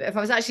it. But if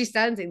I was actually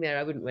standing there,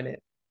 I wouldn't win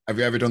it. Have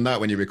you ever done that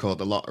when you record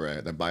the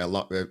lottery, then buy a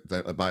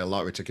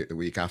lottery ticket the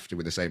week after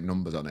with the same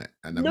numbers on it,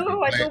 and then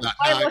No, I don't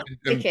buy lottery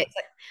tickets.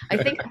 I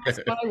think I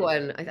must buy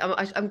one.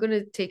 I'm going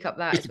to take up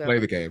that just as to well. play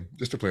the game,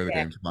 just to play the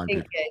Yeah, game to I find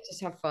think people.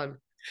 just have fun.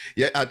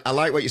 Yeah, I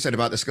like what you said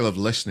about the skill of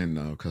listening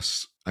though,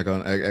 because I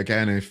go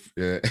again, if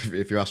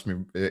you ask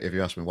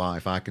me why,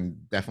 if I can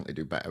definitely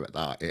do better at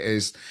that, it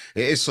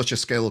is such a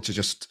skill to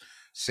just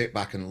sit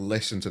back and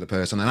listen to the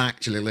person and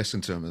actually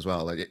listen to them as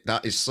well.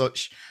 That is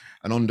such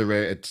an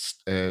underrated,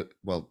 an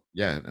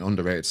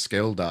underrated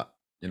skill that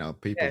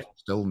people Yeah.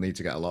 still need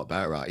to get a lot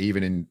better at,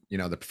 even in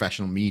the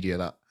professional media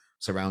that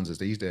surrounds us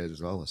these days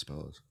as well, I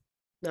suppose.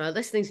 No,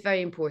 listening's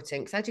very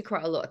important, because I do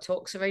quite a lot of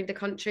talks around the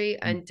country,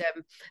 Mm. and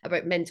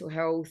about mental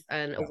health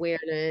and Yeah.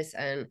 awareness,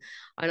 and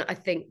I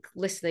think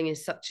listening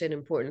is such an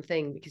important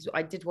thing, because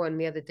I did one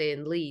the other day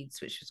in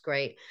Leeds, which was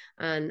great,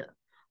 and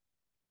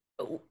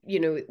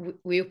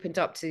we opened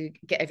up to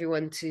get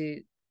everyone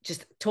to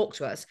just talk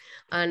to us,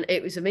 and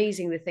it was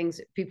amazing the things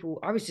that people.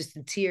 I was just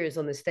in tears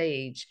on the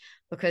stage,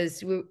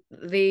 because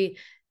they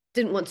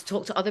didn't want to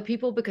talk to other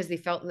people because they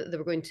felt that they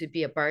were going to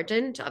be a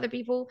burden to other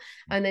people,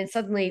 and then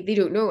suddenly they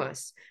don't know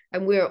us,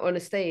 and we're on a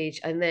stage,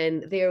 and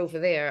then they're over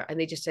there, and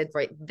they just said,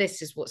 right,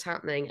 this is what's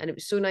happening. And it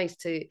was so nice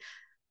to,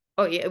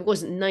 oh yeah, it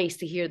wasn't nice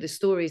to hear the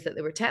stories that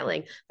they were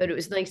telling, but it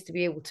was nice to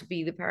be able to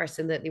be the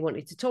person that they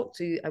wanted to talk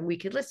to, and we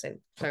could listen.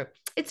 So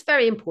it's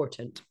very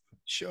important.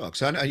 Sure,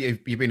 because I know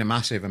you've been a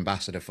massive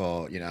ambassador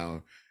for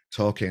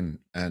talking,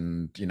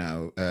 and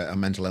a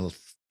mental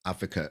health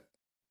advocate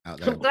out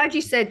there. I'm glad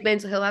you said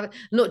mental health,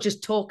 not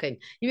just talking.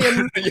 You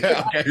mean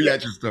Yeah, okay, yeah,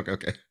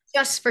 okay.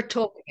 just for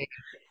talking?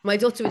 My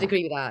daughter would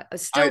agree with that. I'm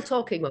still I,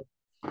 talking, Mum.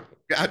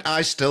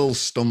 I still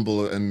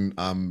stumble, and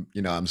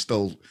I'm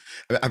still.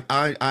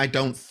 I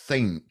don't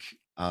think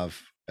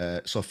I've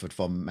suffered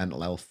from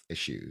mental health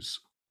issues.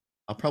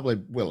 I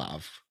probably will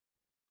have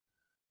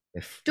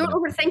if Don't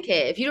overthink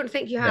it. If you don't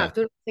think you Yeah, have,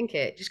 don't think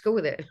it. Just go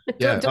with it.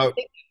 yeah. Don't Oh,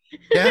 think.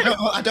 yeah. No,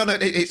 I don't know.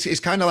 It's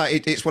kind of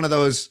like it's one of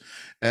those.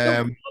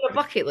 Don't put on a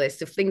bucket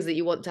list of things that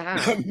you want to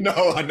have. No,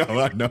 I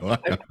know.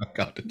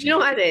 God, You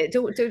don't have it.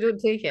 Don't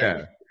take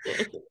yeah.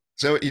 it.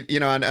 So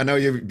I know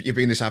you've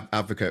been this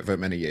advocate for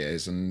many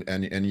years,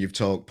 and you've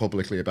talked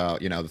publicly about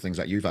the things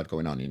that you've had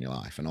going on in your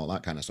life and all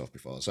that kind of stuff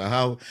before. So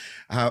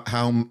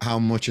how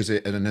much is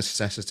it a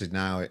necessity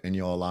now in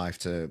your life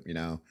to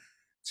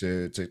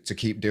to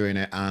keep doing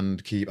it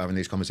and keep having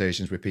these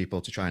conversations with people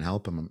to try and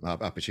help them?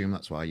 I presume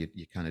that's why you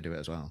kind of do it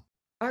as well.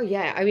 Oh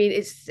yeah, I mean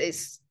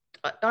it's.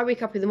 I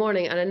wake up in the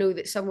morning and I know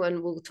that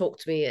someone will talk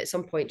to me at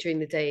some point during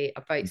the day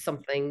about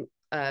something,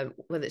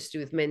 whether it's to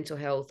do with mental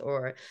health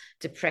or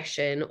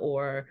depression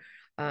or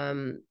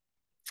um,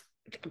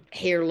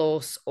 hair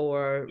loss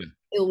or Yeah.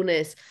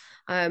 illness,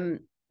 um,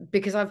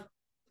 because I've,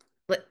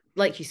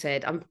 like you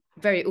said, I'm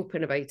very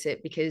open about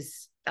it,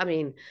 because I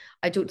mean,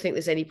 I don't think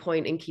there's any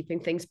point in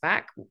keeping things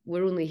back.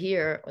 We're only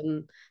here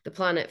on the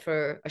planet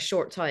for a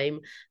short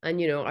time.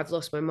 And, I've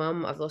lost my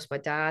mum, I've lost my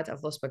dad,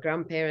 I've lost my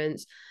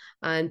grandparents.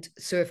 And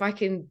so if I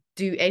can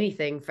do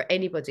anything for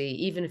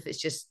anybody, even if it's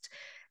just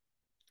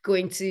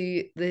going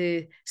to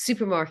the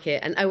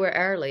supermarket an hour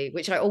early,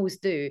 which I always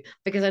do,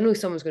 because I know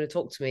someone's going to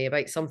talk to me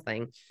about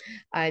something.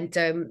 And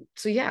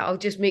so, yeah, I'll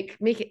just make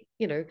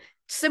it,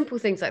 simple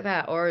things like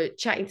that, or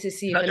chatting to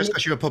see Is if that I just know.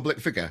 because you're a public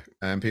figure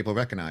and people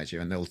recognize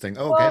you and they'll think,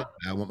 oh, Gail, Well,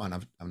 I won't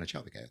mind having a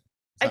chat with Gail.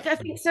 I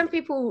think some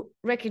people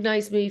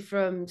recognize me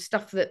from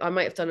stuff that I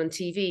might have done on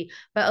TV,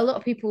 but a lot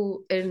of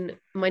people in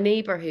my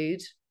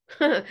neighborhood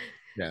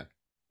Yeah.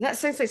 That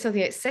sounds like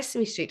something at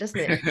Sesame Street, doesn't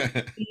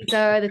it? These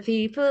are the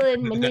people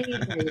in my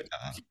neighborhood.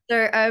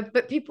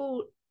 But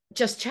people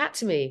just chat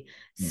to me.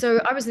 So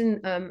I was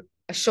in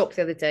a shop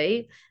the other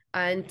day,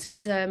 and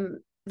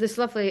this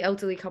lovely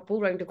elderly couple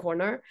round the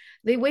corner,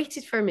 they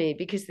waited for me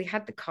because they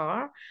had the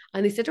car,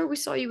 and they said, "Oh, we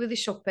saw you with the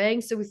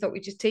shopping, so we thought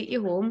we'd just take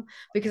you home,"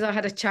 because I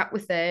had a chat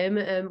with them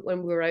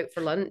when we were out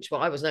for lunch.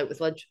 Well, I wasn't out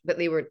with lunch, but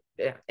they were,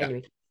 yeah, Yeah.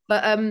 anyway.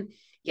 But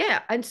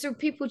yeah, and so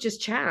people just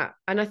chat,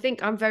 and I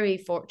think I'm very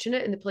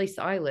fortunate in the place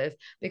that I live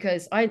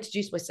because I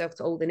introduced myself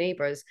to all the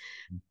neighbors.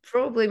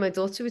 Probably my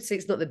daughter would say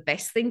it's not the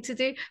best thing to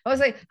do. I was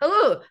like,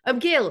 "Hello, I'm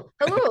Gail.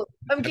 Hello,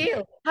 I'm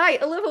Gail. Hi,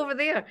 I live over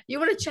there. You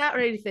want to chat or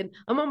anything?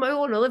 I'm on my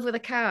own. I live with the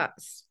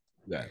cats."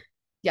 Yeah.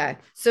 Yeah.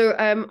 So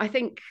I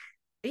think,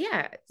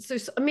 yeah. So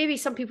maybe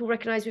some people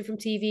recognize me from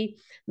TV.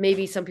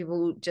 Maybe some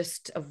people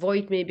just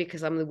avoid me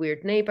because I'm the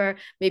weird neighbor.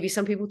 Maybe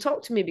some people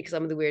talk to me because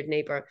I'm the weird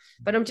neighbor.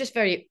 But I'm just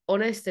very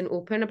honest and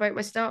open about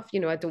my stuff. You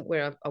know, I don't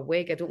wear a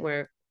wig. I don't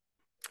wear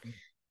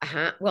a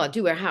hat. Well, I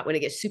do wear a hat when it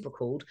gets super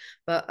cold,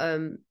 but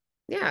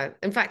yeah.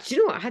 In fact, you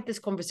know what? I had this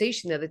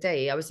conversation the other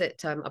day. I was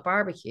at a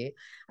barbecue,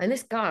 and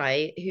this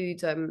guy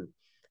he'd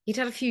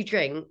had a few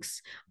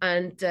drinks,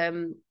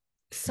 and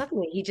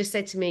suddenly he just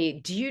said to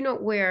me, "Do you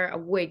not wear a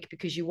wig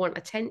because you want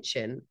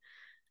attention?"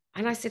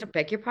 And I said, "I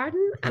beg your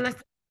pardon." And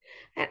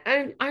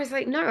I was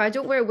like, "No, I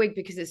don't wear a wig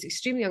because it's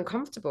extremely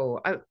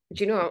uncomfortable. Do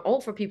you know, I'm all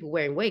for people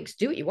wearing wigs.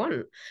 Do what you want."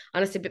 And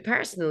I said, "But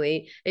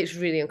personally, it's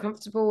really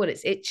uncomfortable and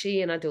it's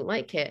itchy and I don't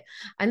like it."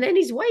 And then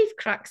his wife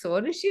cracks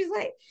on and she's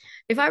like,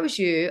 "If I was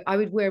you, I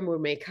would wear more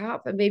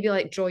makeup and maybe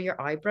like draw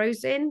your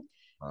eyebrows in."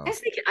 I Wow.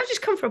 was like, "I've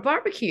just come for a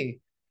barbecue."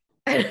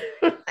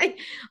 I,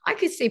 I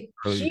could say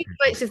Brilliant huge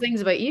people. bunch of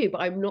things about you,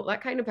 but I'm not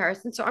that kind of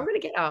person. So I'm going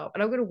to get up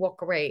and I'm going to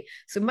walk away.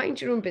 So mind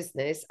your own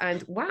business.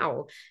 And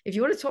wow, if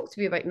you want to talk to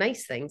me about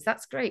nice things,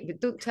 that's great.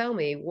 But don't tell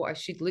me what I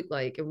should look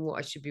like and what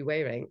I should be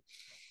wearing.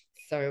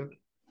 So,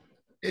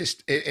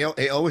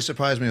 It always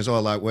surprised me as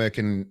well, like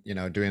working,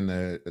 doing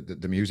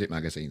the music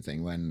magazine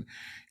thing when,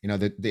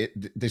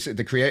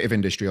 the creative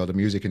industry or the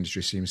music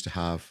industry seems to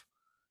have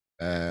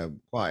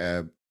quite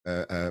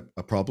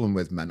a problem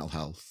with mental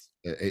health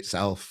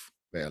itself,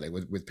 really,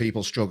 with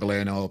people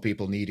struggling or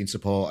people needing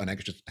support and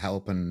extra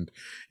help, and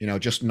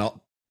just not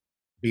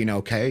being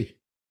okay.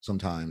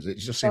 Sometimes it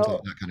just seems like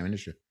well, that kind of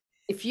industry.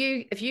 if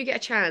you get a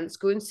chance,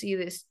 go and see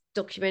this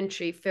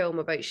documentary film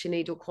about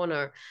Sinead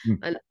O'Connor. Mm.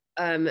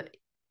 And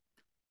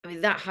I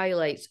mean, that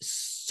highlights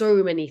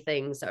so many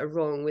things that are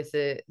wrong with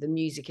the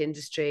music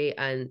industry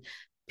and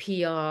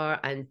PR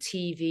and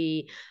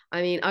TV.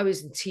 I mean, I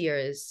was in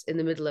tears in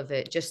the middle of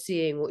it, just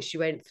seeing what she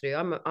went through.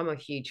 I'm a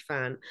huge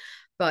fan,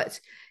 but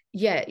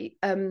yeah,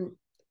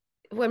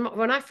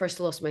 when I first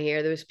lost my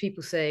hair, there was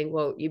people saying,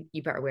 "Well,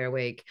 you better wear a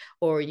wig,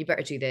 or you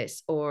better do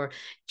this, or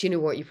do you know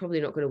what? You're probably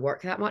not going to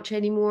work that much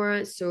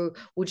anymore. So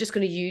we're just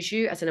going to use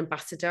you as an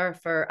ambassador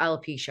for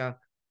alopecia,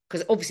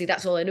 because obviously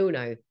that's all I know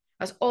now.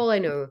 That's all I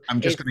know I'm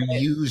is just going to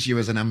use you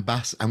as an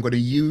ambassador. I'm going to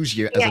use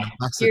you as an yeah, you're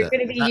ambassador.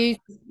 going to be Is that used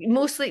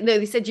mostly. No,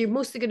 they said you're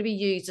mostly going to be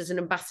used as an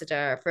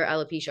ambassador for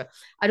alopecia.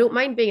 I don't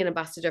mind being an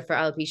ambassador for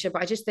alopecia,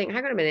 but I just think,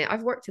 hang on a minute,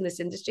 I've worked in this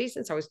industry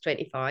since I was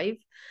 25.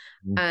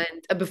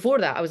 And before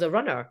that, I was a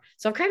runner.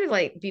 So I've kind of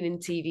like been in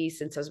TV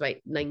since I was about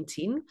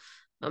 19.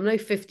 I'm now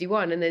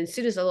 51. And then as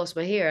soon as I lost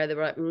my hair, they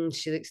were like,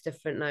 she looks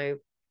different now.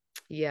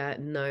 Yeah,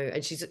 no.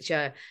 And she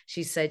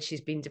said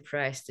she's been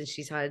depressed and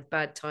she's had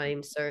bad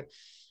times. So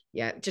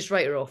yeah, just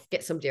write her off,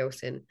 get somebody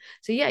else in.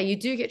 So yeah, you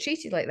do get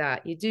treated like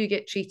that. You do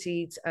get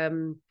treated.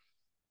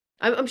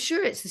 I'm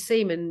sure it's the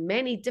same in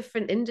many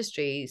different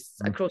industries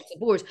across the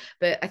board.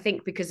 But I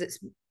think because it's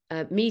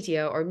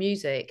media or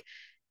music,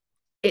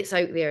 it's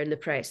out there in the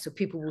press, so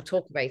people will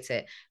talk about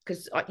it.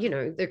 Because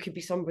there could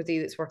be somebody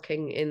that's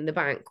working in the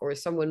bank or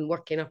someone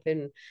working up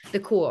in the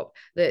co-op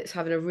that's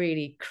having a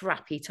really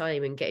crappy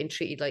time and getting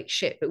treated like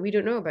shit, but we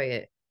don't know about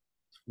it.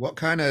 what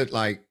kind of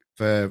like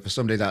for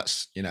somebody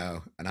that's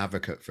an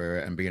advocate for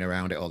it and being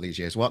around it all these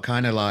years? What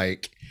kind of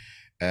like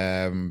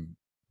um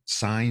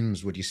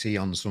signs would you see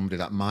on somebody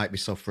that might be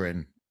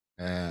suffering,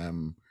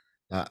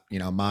 that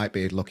might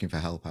be looking for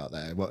help out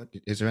there? What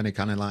is there any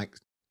kind of like?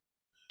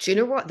 Do you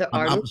know what? There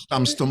I'm, are I'm, no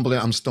I'm stumbling.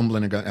 I'm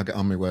stumbling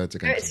on my words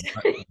again.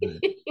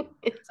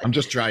 I'm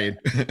just trying.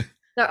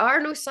 there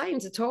are no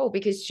signs at all,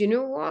 because you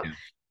know what? Yeah.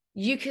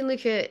 You can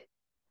look at,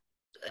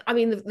 I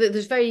mean,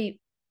 there's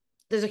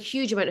a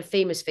huge amount of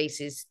famous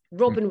faces.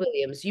 Mm. Robin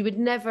Williams, you would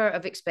never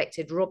have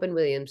expected Robin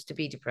Williams to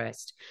be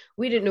depressed.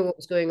 We didn't know what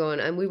was going on,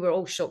 and we were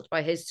all shocked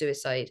by his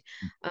suicide.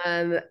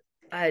 And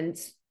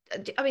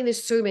I mean,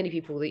 there's so many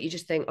people that you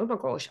just think, oh my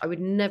gosh, I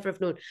would never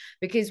have known.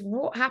 Because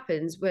what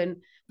happens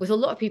with a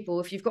lot of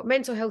people, if you've got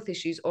mental health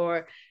issues,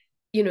 or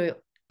you know,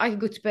 I could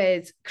go to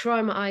bed,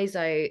 cry my eyes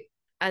out,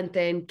 and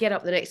then get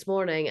up the next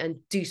morning and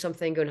do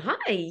something going, hi,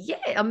 yeah,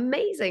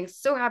 amazing.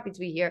 So happy to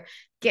be here.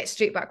 Get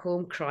straight back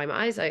home, cry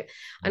my eyes out.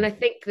 And I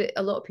think that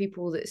a lot of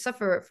people that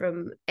suffer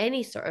from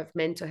any sort of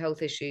mental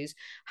health issues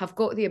have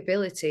got the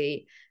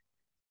ability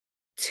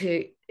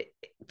to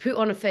put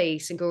on a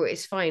face and go,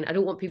 it's fine. I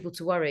don't want people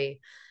to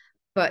worry.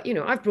 But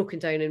I've broken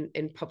down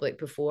in public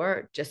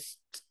before, just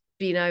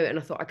being out, and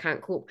I thought I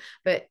can't cope.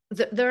 But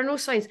there are no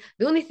signs.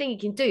 The only thing you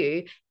can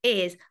do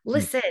is Mm.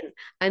 listen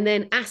and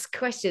then ask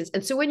questions.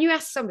 And so when you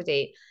ask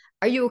somebody,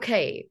 "Are you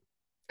okay?"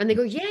 and they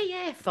go, "Yeah,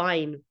 yeah,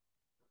 fine,"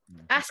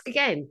 ask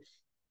again.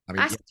 I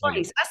mean, Ask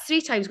twice, ask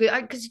three times,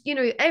 because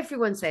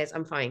everyone says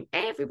I'm fine.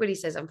 Everybody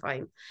says I'm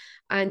fine,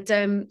 and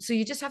so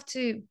you just have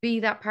to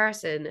be that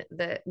person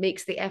that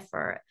makes the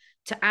effort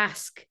to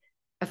ask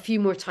a few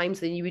more times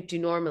than you would do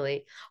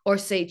normally, or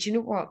say, "Do you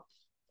know what?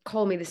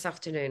 Call me this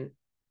afternoon.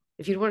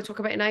 If you want to talk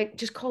about it now,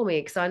 just call me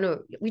because I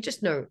know we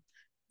just know.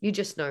 You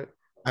just know."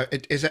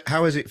 is it,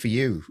 how is it for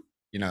you?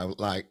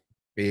 Like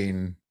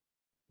being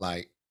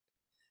like,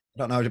 I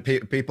don't know. Do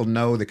people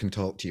know they can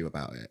talk to you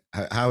about it?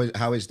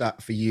 How is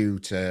that for you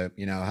to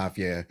have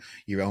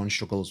your own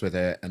struggles with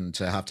it and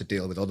to have to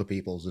deal with other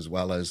people's as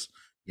well as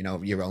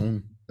your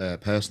own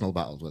personal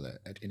battles with it?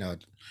 Are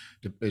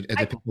the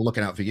I, people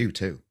looking out for you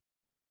too?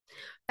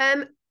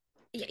 um,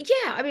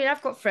 yeah, I mean,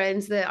 I've got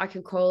friends that I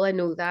can call. I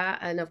know that,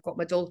 and I've got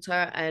my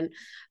daughter, and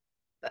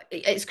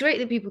it's great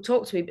that people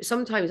talk to me, but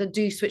sometimes I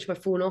do switch my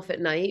phone off at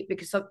night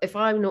because if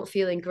I'm not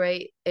feeling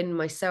great in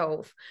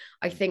myself,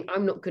 I think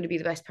I'm not going to be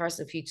the best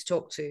person for you to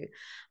talk to.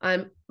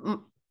 And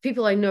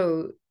people I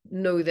know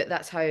that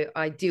that's how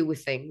I deal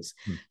with things.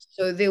 Hmm.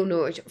 So they'll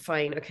know,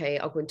 fine, okay,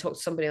 I'll go and talk to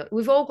somebody else.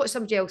 We've all got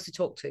somebody else to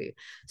talk to.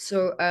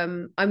 So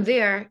I'm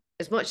there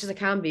as much as I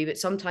can be, but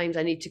sometimes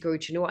I need to go,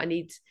 do you know what? I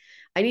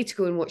need to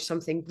go and watch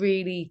something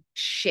really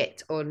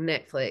shit on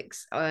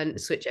Netflix and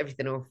switch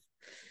everything off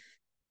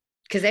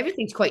because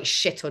everything's quite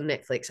shit on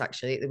Netflix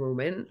actually at the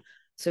moment.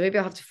 So maybe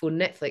I'll have to phone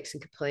Netflix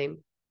and complain.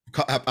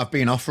 I've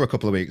been off for a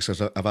couple of weeks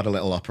because I've had a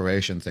little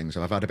operation thing,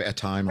 so I've had a bit of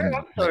time Oh, on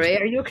I'm Netflix. sorry.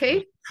 Are you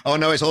okay? Oh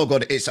no, it's all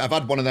good. I've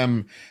had one of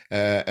them.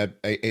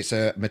 It's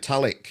a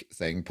metallic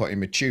thing put in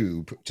my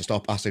tube to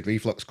stop acid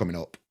reflux coming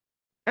up.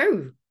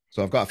 Oh,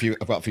 So I've got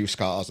a few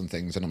scars and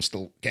things, and I'm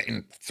still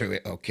getting through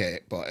it. Okay,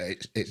 but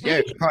it's how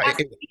yeah. do you get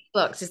acid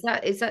reflux? Is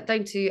that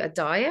down to a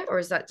diet or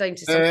is that down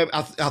to something?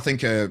 I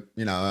think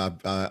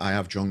I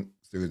have drunk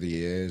through the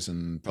years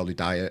and probably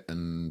diet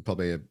and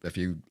probably a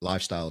few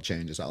lifestyle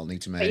changes that I'll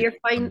need to But make. you're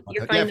fine.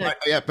 You're Yeah, fine now. fine,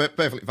 yeah,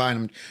 perfectly fine.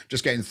 I'm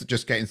just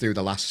getting through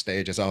the last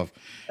stages of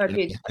Oh, you know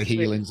good. the That's good.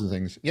 healings and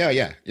things. Yeah,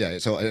 yeah, yeah.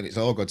 It's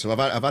all good. So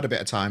I've had a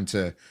bit of time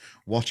to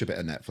watch a bit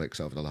of Netflix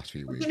over the last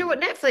few You weeks. know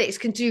what? Netflix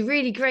can do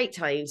really great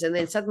times, and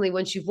then suddenly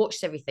once you've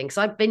watched everything, because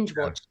I binge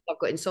Yeah. watch, I've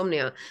got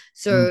insomnia,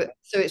 Mm.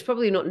 so it's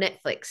probably not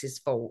Netflix's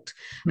fault.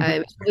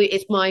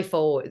 It's my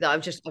fault that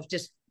I've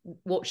just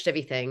watched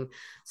everything.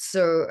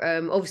 So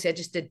obviously I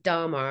just did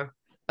Dharma.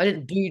 I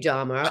didn't do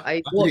Dharma.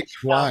 I I did it watched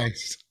Dharma.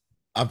 twice.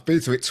 I've been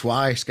through it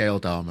twice, Gail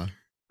Dharma.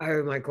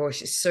 Oh my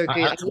gosh, it's so I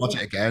good. had to watch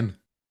it again.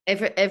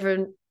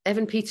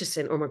 Evan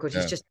Peterson. Oh my god,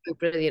 he's Yeah. just so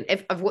brilliant.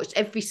 I've watched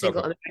every So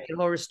single good. American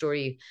Horror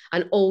Story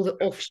and all the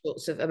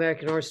offshoots of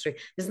American Horror Story.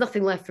 There's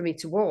nothing left for me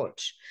to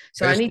watch,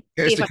 so I Kirsty, need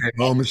to see if Kirsty I came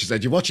home and she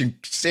said, "You're watching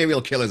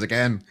serial killers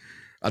again."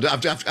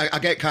 I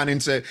get kind of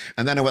into,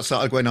 and then I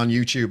started going on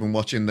YouTube and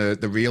watching the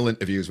real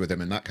interviews with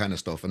him and that kind of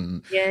stuff,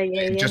 and Yeah,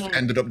 yeah, it just yeah.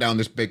 ended up down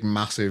this big,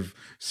 massive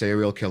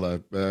serial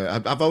killer.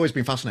 I've always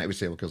been fascinated with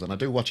serial killers, and I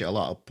do watch it a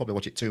lot. I'll probably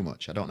watch it too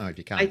much. I don't know if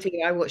you I can. do.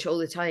 I watch it all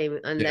the time,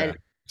 and then Yeah,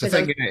 it's a because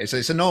thing, I'm isn't it?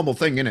 It's a normal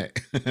thing, isn't it?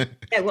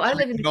 yeah. Well, I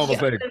live in A the normal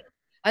street. thing.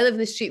 I live in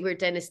the street where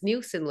Dennis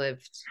Nielsen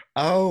lived.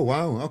 Oh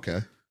wow,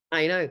 okay.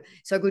 I know.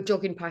 So I go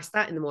jogging past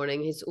that in the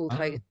morning, his old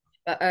house. Oh,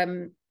 But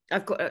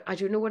I've got. I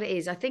don't know what it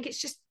is. I think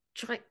it's just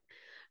trying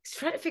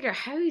to figure out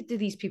how do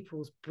these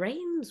people's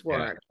brains yeah.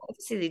 work.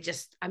 Obviously, they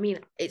just. I mean,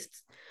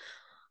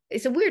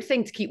 it's a weird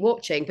thing to keep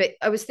watching, but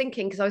I was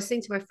thinking because I was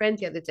saying to my friend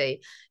the other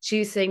day, she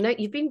was saying, "Now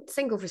you've been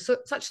single for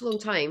such a long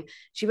time."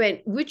 She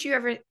went, "Would you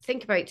ever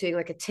think about doing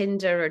like a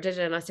Tinder or did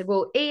it?" And I said,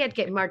 "Well, I'd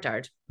get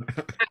murdered.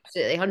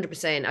 Absolutely,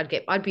 100%.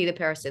 I'd be the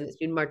person that's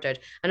been murdered,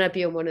 and I'd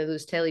be on one of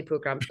those telly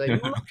programs going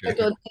Okay.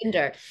 murdered on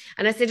Tinder."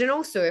 And I said, and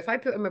also if I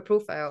put in my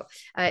profile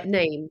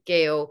name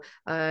Gail,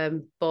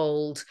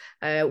 bald,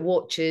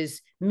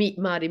 watches Meet,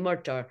 Marry,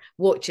 Murder,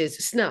 watches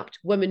Snapped,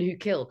 Women Who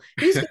Kill.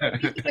 Who's gonna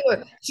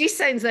go? She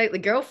sounds like the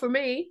girl for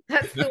me.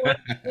 That's the one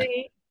for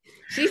me.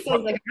 She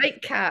sounds What like a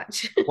right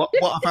catch. what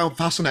I found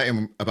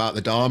fascinating about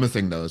the Dharma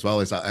thing though as well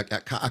is that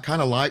I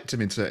kind of liked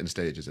him in certain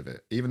stages of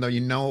it, even though you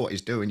know what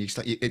he's doing.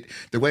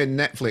 The way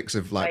Netflix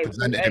have like Right,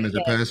 presented him as a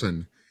yeah.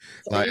 person,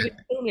 So are like you going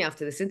to kill me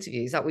after this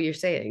interview? Is that what you're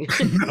saying?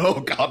 no,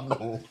 God,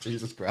 no,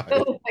 Jesus Christ.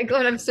 Oh my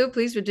god, I'm so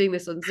pleased we're doing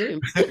this on Zoom.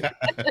 Do you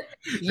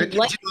You know what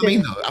like I it?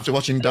 mean though? After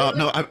watching Dark,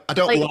 no, I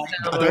don't Like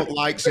I don't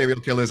like serial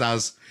killers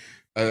as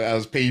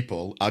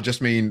people. I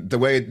just mean the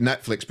way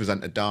Netflix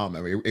presented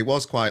Dharma. It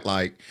was quite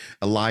like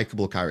a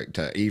likable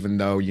character, even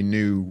though you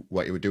knew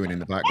what you were doing in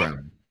the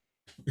background.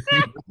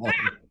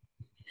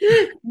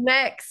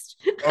 Next.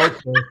 Okay.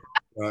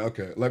 Right,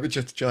 okay. Let me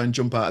just try and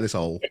jump out of this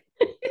hole.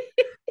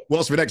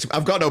 What's my next?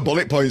 I've got no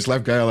bullet points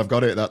left, Gail. I've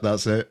got it.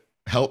 That's it.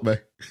 Help me.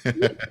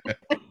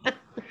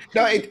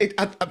 No,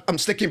 I'm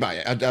sticking by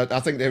it. I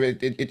think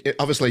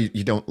obviously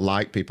you don't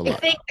like people I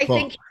like that, think I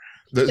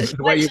but think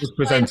the way it was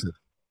presented.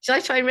 shall I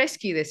try and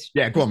rescue this?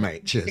 Yeah, go on,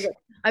 mate. Cheers.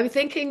 I'm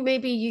thinking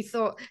maybe you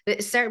thought that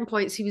at certain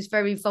points he was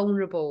very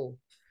vulnerable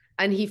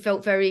and he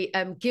felt very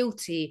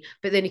guilty,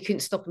 but then he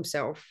couldn't stop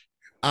himself.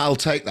 I'll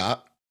take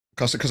that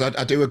because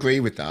I do agree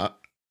with that.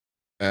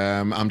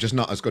 I'm just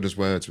not as good as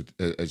words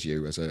as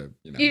you as a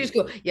you know. You just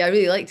go, yeah, I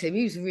really liked him.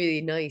 He was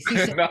really nice. He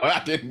said, No,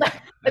 I didn't.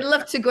 I'd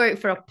love to go out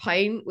for a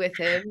pint with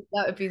him.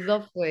 That would be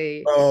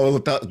lovely. Oh,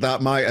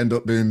 that might end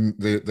up being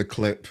the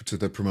clip to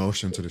the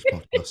promotion to this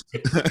podcast.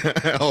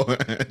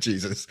 Oh,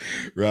 Jesus.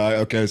 Right.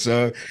 Okay.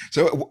 So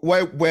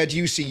where do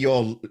you see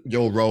your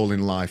role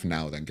in life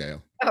now then,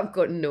 Gail? I've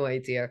got no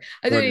idea.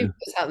 I don't Where even do know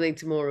what's happening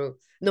tomorrow.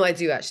 No, I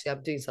do actually.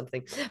 I'm doing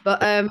something.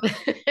 But no,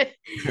 do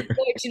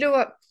you know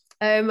what?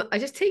 I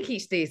just take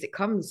each day as it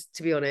comes,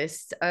 to be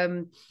honest.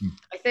 you-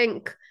 I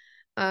think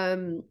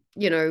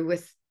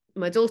with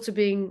my daughter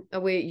being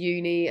away at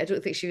uni, I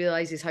don't think she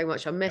realizes how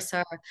much I miss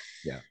her,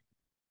 yeah.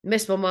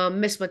 miss my mum,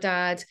 miss my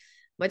dad.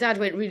 My dad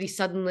went really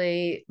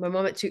suddenly. My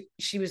mum,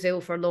 she was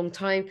ill for a long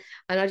time.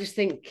 And I just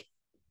think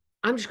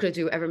I'm just going to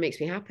do whatever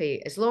makes me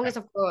happy. As long as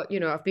I've got,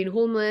 I've been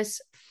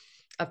homeless,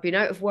 I've been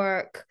out of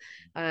work,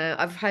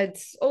 I've had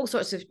all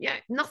sorts of,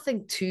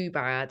 nothing too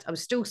bad. I'm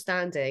still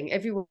standing.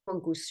 Everyone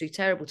goes through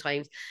terrible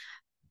times.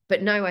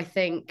 But now I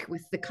think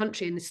with the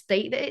country and the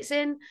state that it's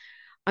in,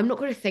 I'm not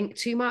going to think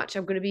too much.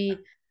 I'm going to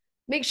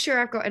make sure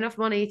I've got enough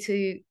money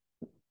to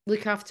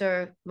look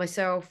after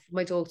myself,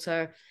 my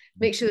daughter,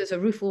 make sure there's a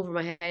roof over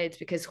my head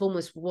because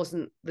homeless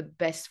wasn't the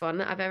best fun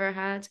that I've ever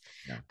had.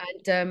 Yeah.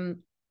 And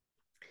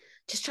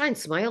just try and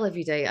smile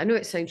every day. I know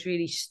it sounds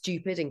really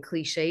stupid and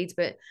cliched,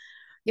 but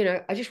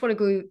I just want to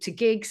go to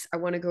gigs. I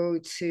want to go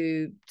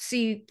to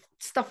see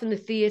stuff in the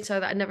theatre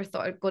that I never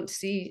thought I'd want to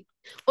see.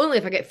 Only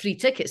if I get free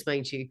tickets,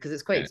 mind you, because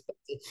it's quite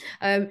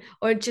expensive.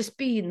 Or just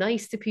be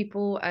nice to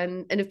people.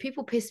 And if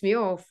people piss me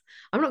off,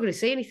 I'm not going to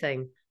say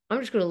anything. I'm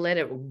just going to let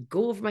it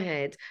go over my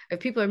head. If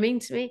people are mean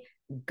to me,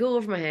 go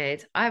over my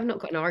head. I have not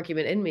got an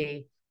argument in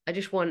me. I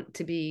just want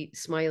to be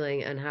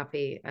smiling and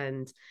happy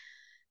and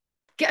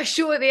get a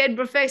show at the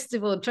Edinburgh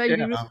Festival and try and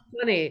be really Yeah.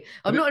 funny.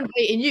 I'm not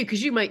inviting you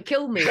because you might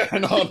kill me. No,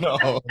 no.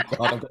 Oh,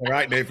 God, I've got the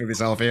right name for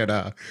myself here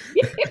now.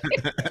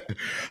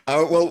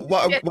 Well,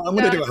 what I'm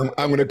going to do,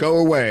 I'm going to go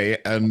away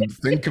and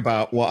think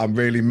about what I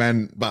really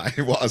meant by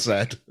what I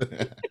said.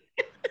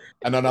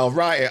 And then I'll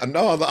write it. And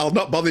no, I'll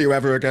not bother you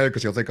ever again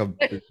because you'll think I'm.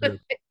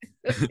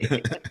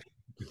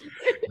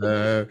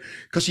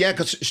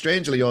 Because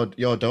strangely,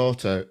 your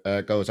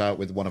daughter goes out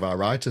with one of our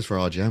writers for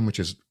RGM, which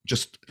is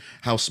just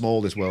how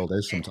small this world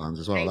is sometimes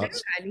as well.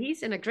 That's And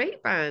he's in a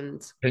great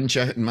band.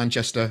 Pincher in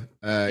Manchester.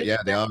 Yeah,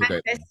 they are a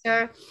great band.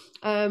 Manchester.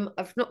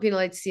 I've not been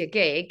allowed to see a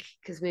gig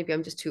because maybe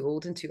I'm just too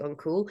old and too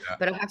uncool. Yeah.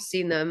 But I have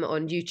seen them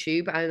on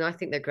YouTube, and I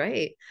think they're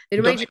great. They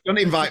Don't, remind you. don't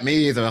invite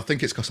me either. I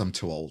think it's because I'm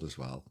too old as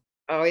well.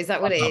 Oh, is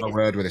that what I'll it have a is?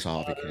 word with this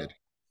Harvey kid.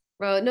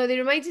 Well, no, they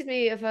reminded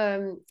me of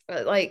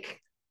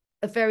like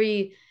a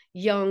very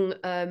young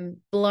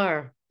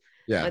Blur.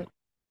 Yeah. And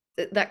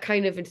that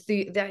kind of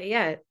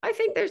yeah, I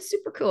think they're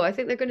super cool. I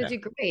think they're going to Yeah.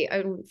 do great.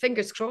 And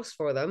fingers crossed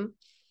for them.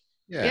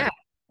 Yeah. Yeah.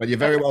 But you're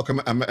very welcome.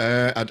 I don't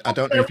I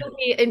know if will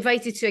be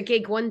invited to a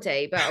gig one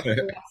day, but I'll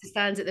probably have to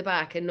stand at the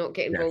back and not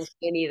get involved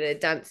yes. in any of the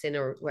dancing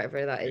or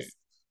whatever that is.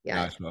 Yeah.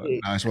 Nice one.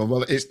 Nice one.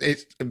 Well,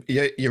 it's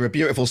you're a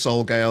beautiful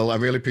soul, Gail. I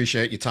really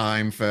appreciate your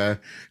time for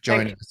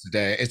joining us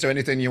today. Is there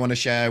anything you want to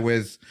share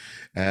with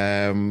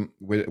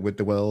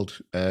the world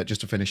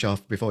just to finish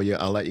off before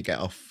I'll let you get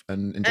off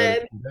and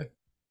enjoy the day?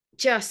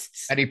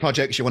 Just Any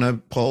projects you want to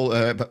pull,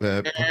 anything like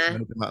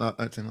that?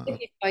 Anything like that?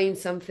 if you find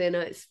something,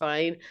 it's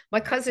fine. My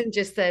cousin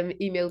just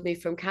emailed me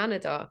from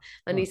Canada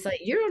and he's like,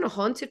 "You're on a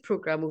haunted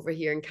program over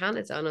here in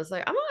Canada." And I was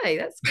like, "Am I?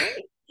 That's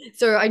great."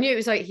 So I knew it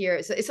was out here.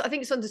 It's I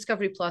think it's on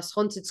Discovery Plus,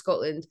 Haunted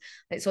Scotland.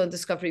 It's on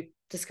Discovery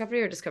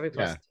or Discovery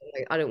Plus.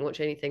 Yeah. I don't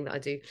watch anything that I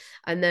do.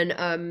 And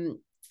then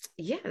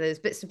yeah, there's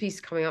bits and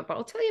pieces coming up, but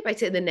I'll tell you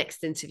about it in the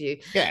next interview.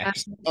 Yeah.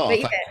 But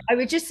yeah, I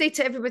would just say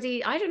to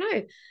everybody, I don't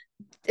know,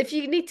 if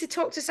you need to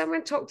talk to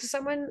someone, talk to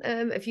someone.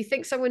 If you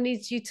think someone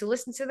needs you to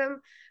listen to them,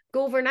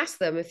 go over and ask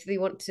them if they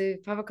want to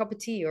have a cup of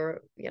tea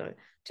or,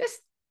 just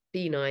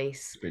be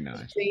nice. Be nice.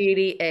 It's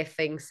really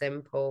effing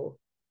simple.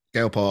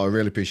 Gail Paul, I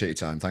really appreciate your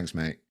time. Thanks,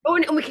 mate. Oh,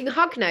 and we can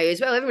hug now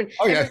as well. Everyone.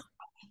 Oh, yeah.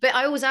 But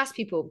I always ask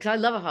people because I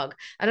love a hug.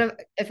 And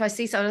if I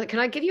see someone, can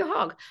I give you a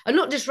hug? And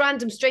not just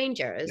random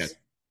strangers. Yes.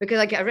 Because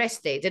I get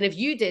arrested. And if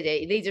you did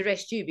it, they'd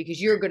arrest you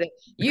because you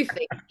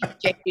think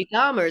Jeffrey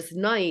Dahmer's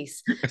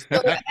nice.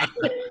 So,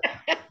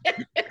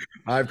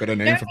 I've got a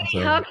name for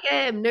myself.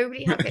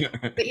 Nobody hug him.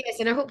 But yes,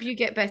 and I hope you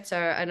get better.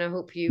 And I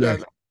hope you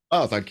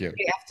oh, thank you.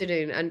 Good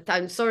afternoon. And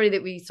I'm sorry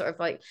that we sort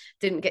of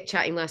didn't get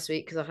chatting last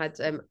week because I had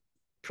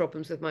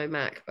problems with my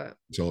Mac, but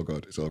it's all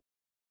good. It's all good.